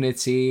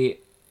community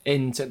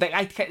into.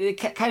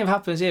 It kind of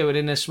happens here. We're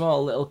in a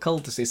small little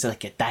cul-de-sac. It's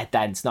like a dead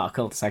end. It's not a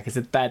cul-de-sac. It's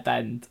a dead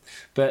end.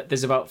 But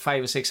there's about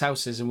 5 or 6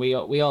 houses, and we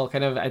all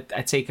kind of. I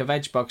take a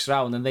veg box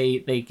around, and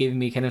they give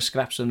me kind of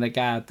scraps from their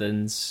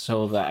gardens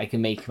so that I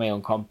can make my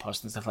own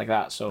compost and stuff like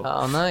that. So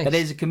nice. There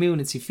is a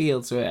community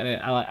feel to it,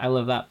 and I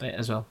love that bit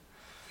as well.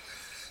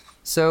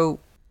 So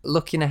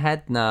looking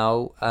ahead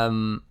now,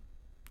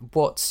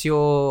 what's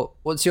your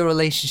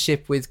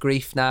relationship with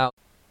grief now?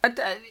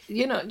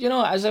 You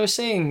know, as I was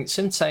saying,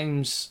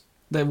 sometimes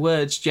the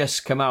words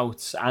just come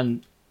out,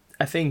 and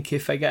I think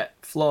if I get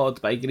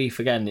flawed by grief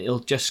again, it'll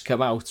just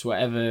come out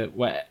wherever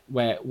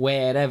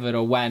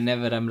or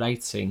whenever I'm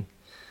writing,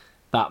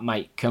 that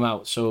might come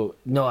out. So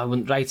no, I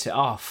wouldn't write it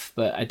off,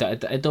 but I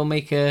don't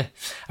make I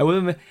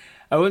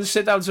wouldn't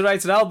sit down to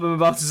write an album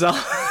about it all.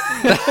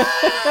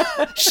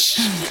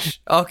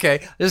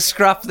 Okay, just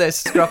scrap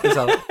this out.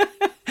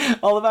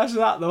 All the best of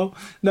that though.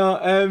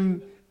 No,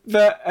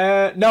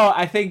 But no,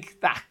 I think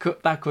that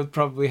could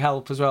probably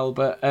help as well.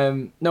 But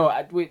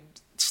no, we're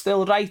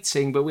still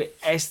writing, but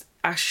it's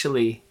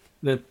actually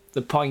the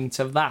point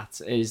of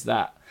that is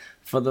that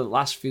for the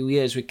last few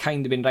years we've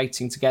kind of been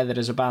writing together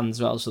as a band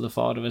as well. So the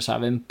four of us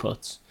have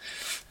input.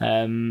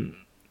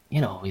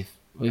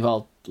 We've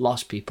all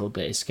lost people,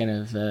 but it's kind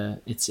of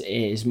it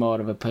is more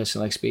of a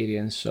personal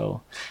experience.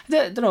 So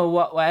I don't know,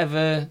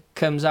 whatever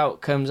comes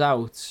out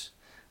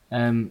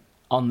on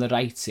the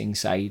writing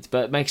side,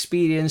 but my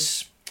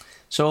experience.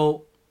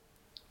 So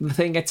the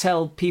thing I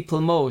tell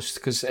people most,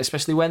 because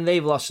especially when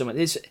they've lost someone,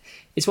 it's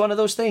one of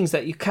those things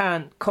that you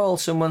can't call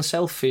someone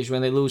selfish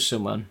when they lose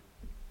someone,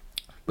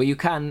 but you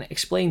can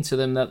explain to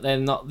them that they're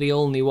not the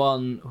only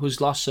one who's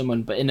lost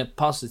someone, but in a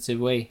positive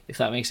way, if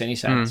that makes any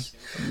sense.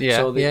 Yeah,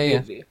 so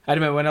yeah. I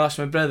remember when I lost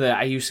my brother,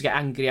 I used to get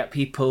angry at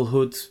people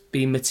who'd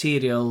be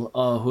material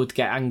or who'd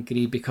get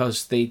angry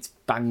because they'd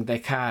banged their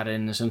car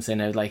in or something.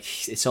 I was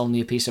like, it's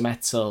only a piece of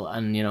metal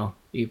and,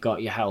 you've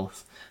got your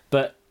health.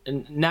 But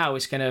now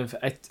it's kind of,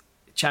 I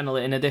channel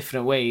it in a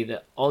different way,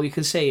 that all you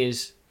can say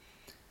is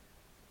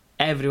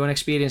everyone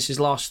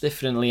experiences loss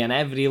differently and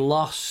every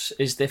loss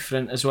is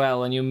different as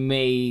well, and you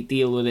may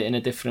deal with it in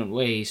a different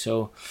way.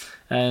 So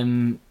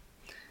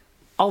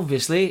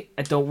obviously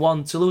I don't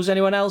want to lose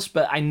anyone else,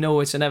 but I know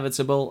it's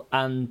inevitable,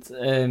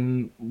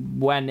 and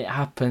when it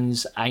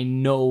happens I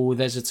know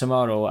there's a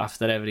tomorrow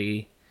after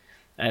every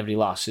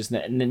loss, isn't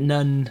it?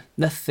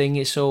 Nothing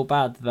is so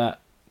bad that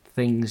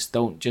things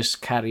don't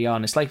just carry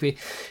on. It's like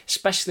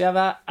especially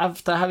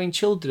after having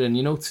children,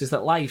 you notice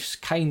that life's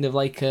kind of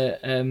like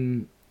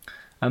a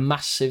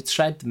massive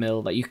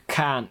treadmill that you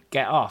can't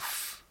get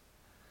off.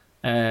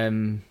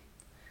 And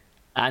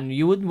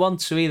you wouldn't want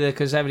to either,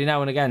 because every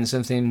now and again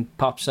something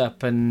pops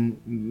up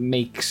and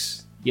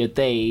makes your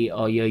day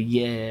or your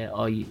year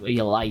or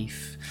your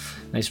life.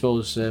 And I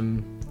suppose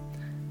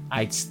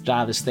I'd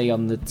rather stay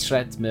on the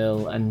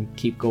treadmill and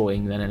keep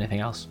going than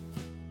anything else.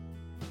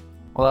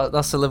 Well,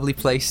 that's a lovely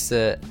place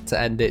to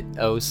end it,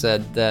 Oz,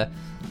 and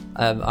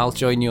I'll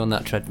join you on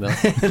that treadmill.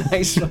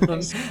 Nice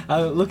one.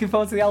 I'm looking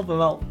forward to the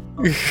album,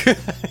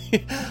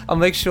 I'll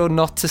make sure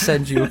not to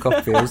send you a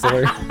copy, Oz.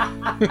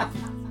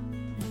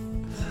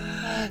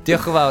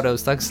 Diolch yn fawr,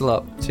 Oz. Thanks a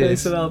lot.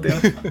 Cheers.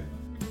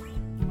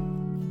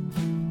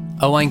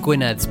 Yws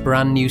Gwyned's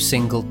brand new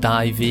single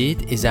Die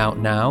Fyd is out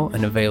now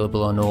and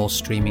available on all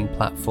streaming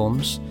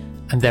platforms,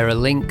 and there are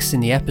links in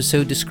the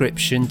episode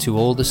description to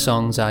all the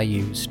songs I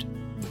used.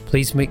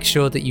 Please make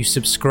sure that you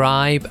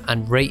subscribe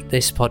and rate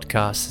this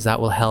podcast, as that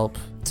will help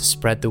to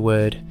spread the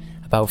word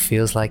about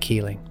Feels Like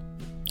Healing.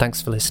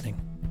 Thanks for listening.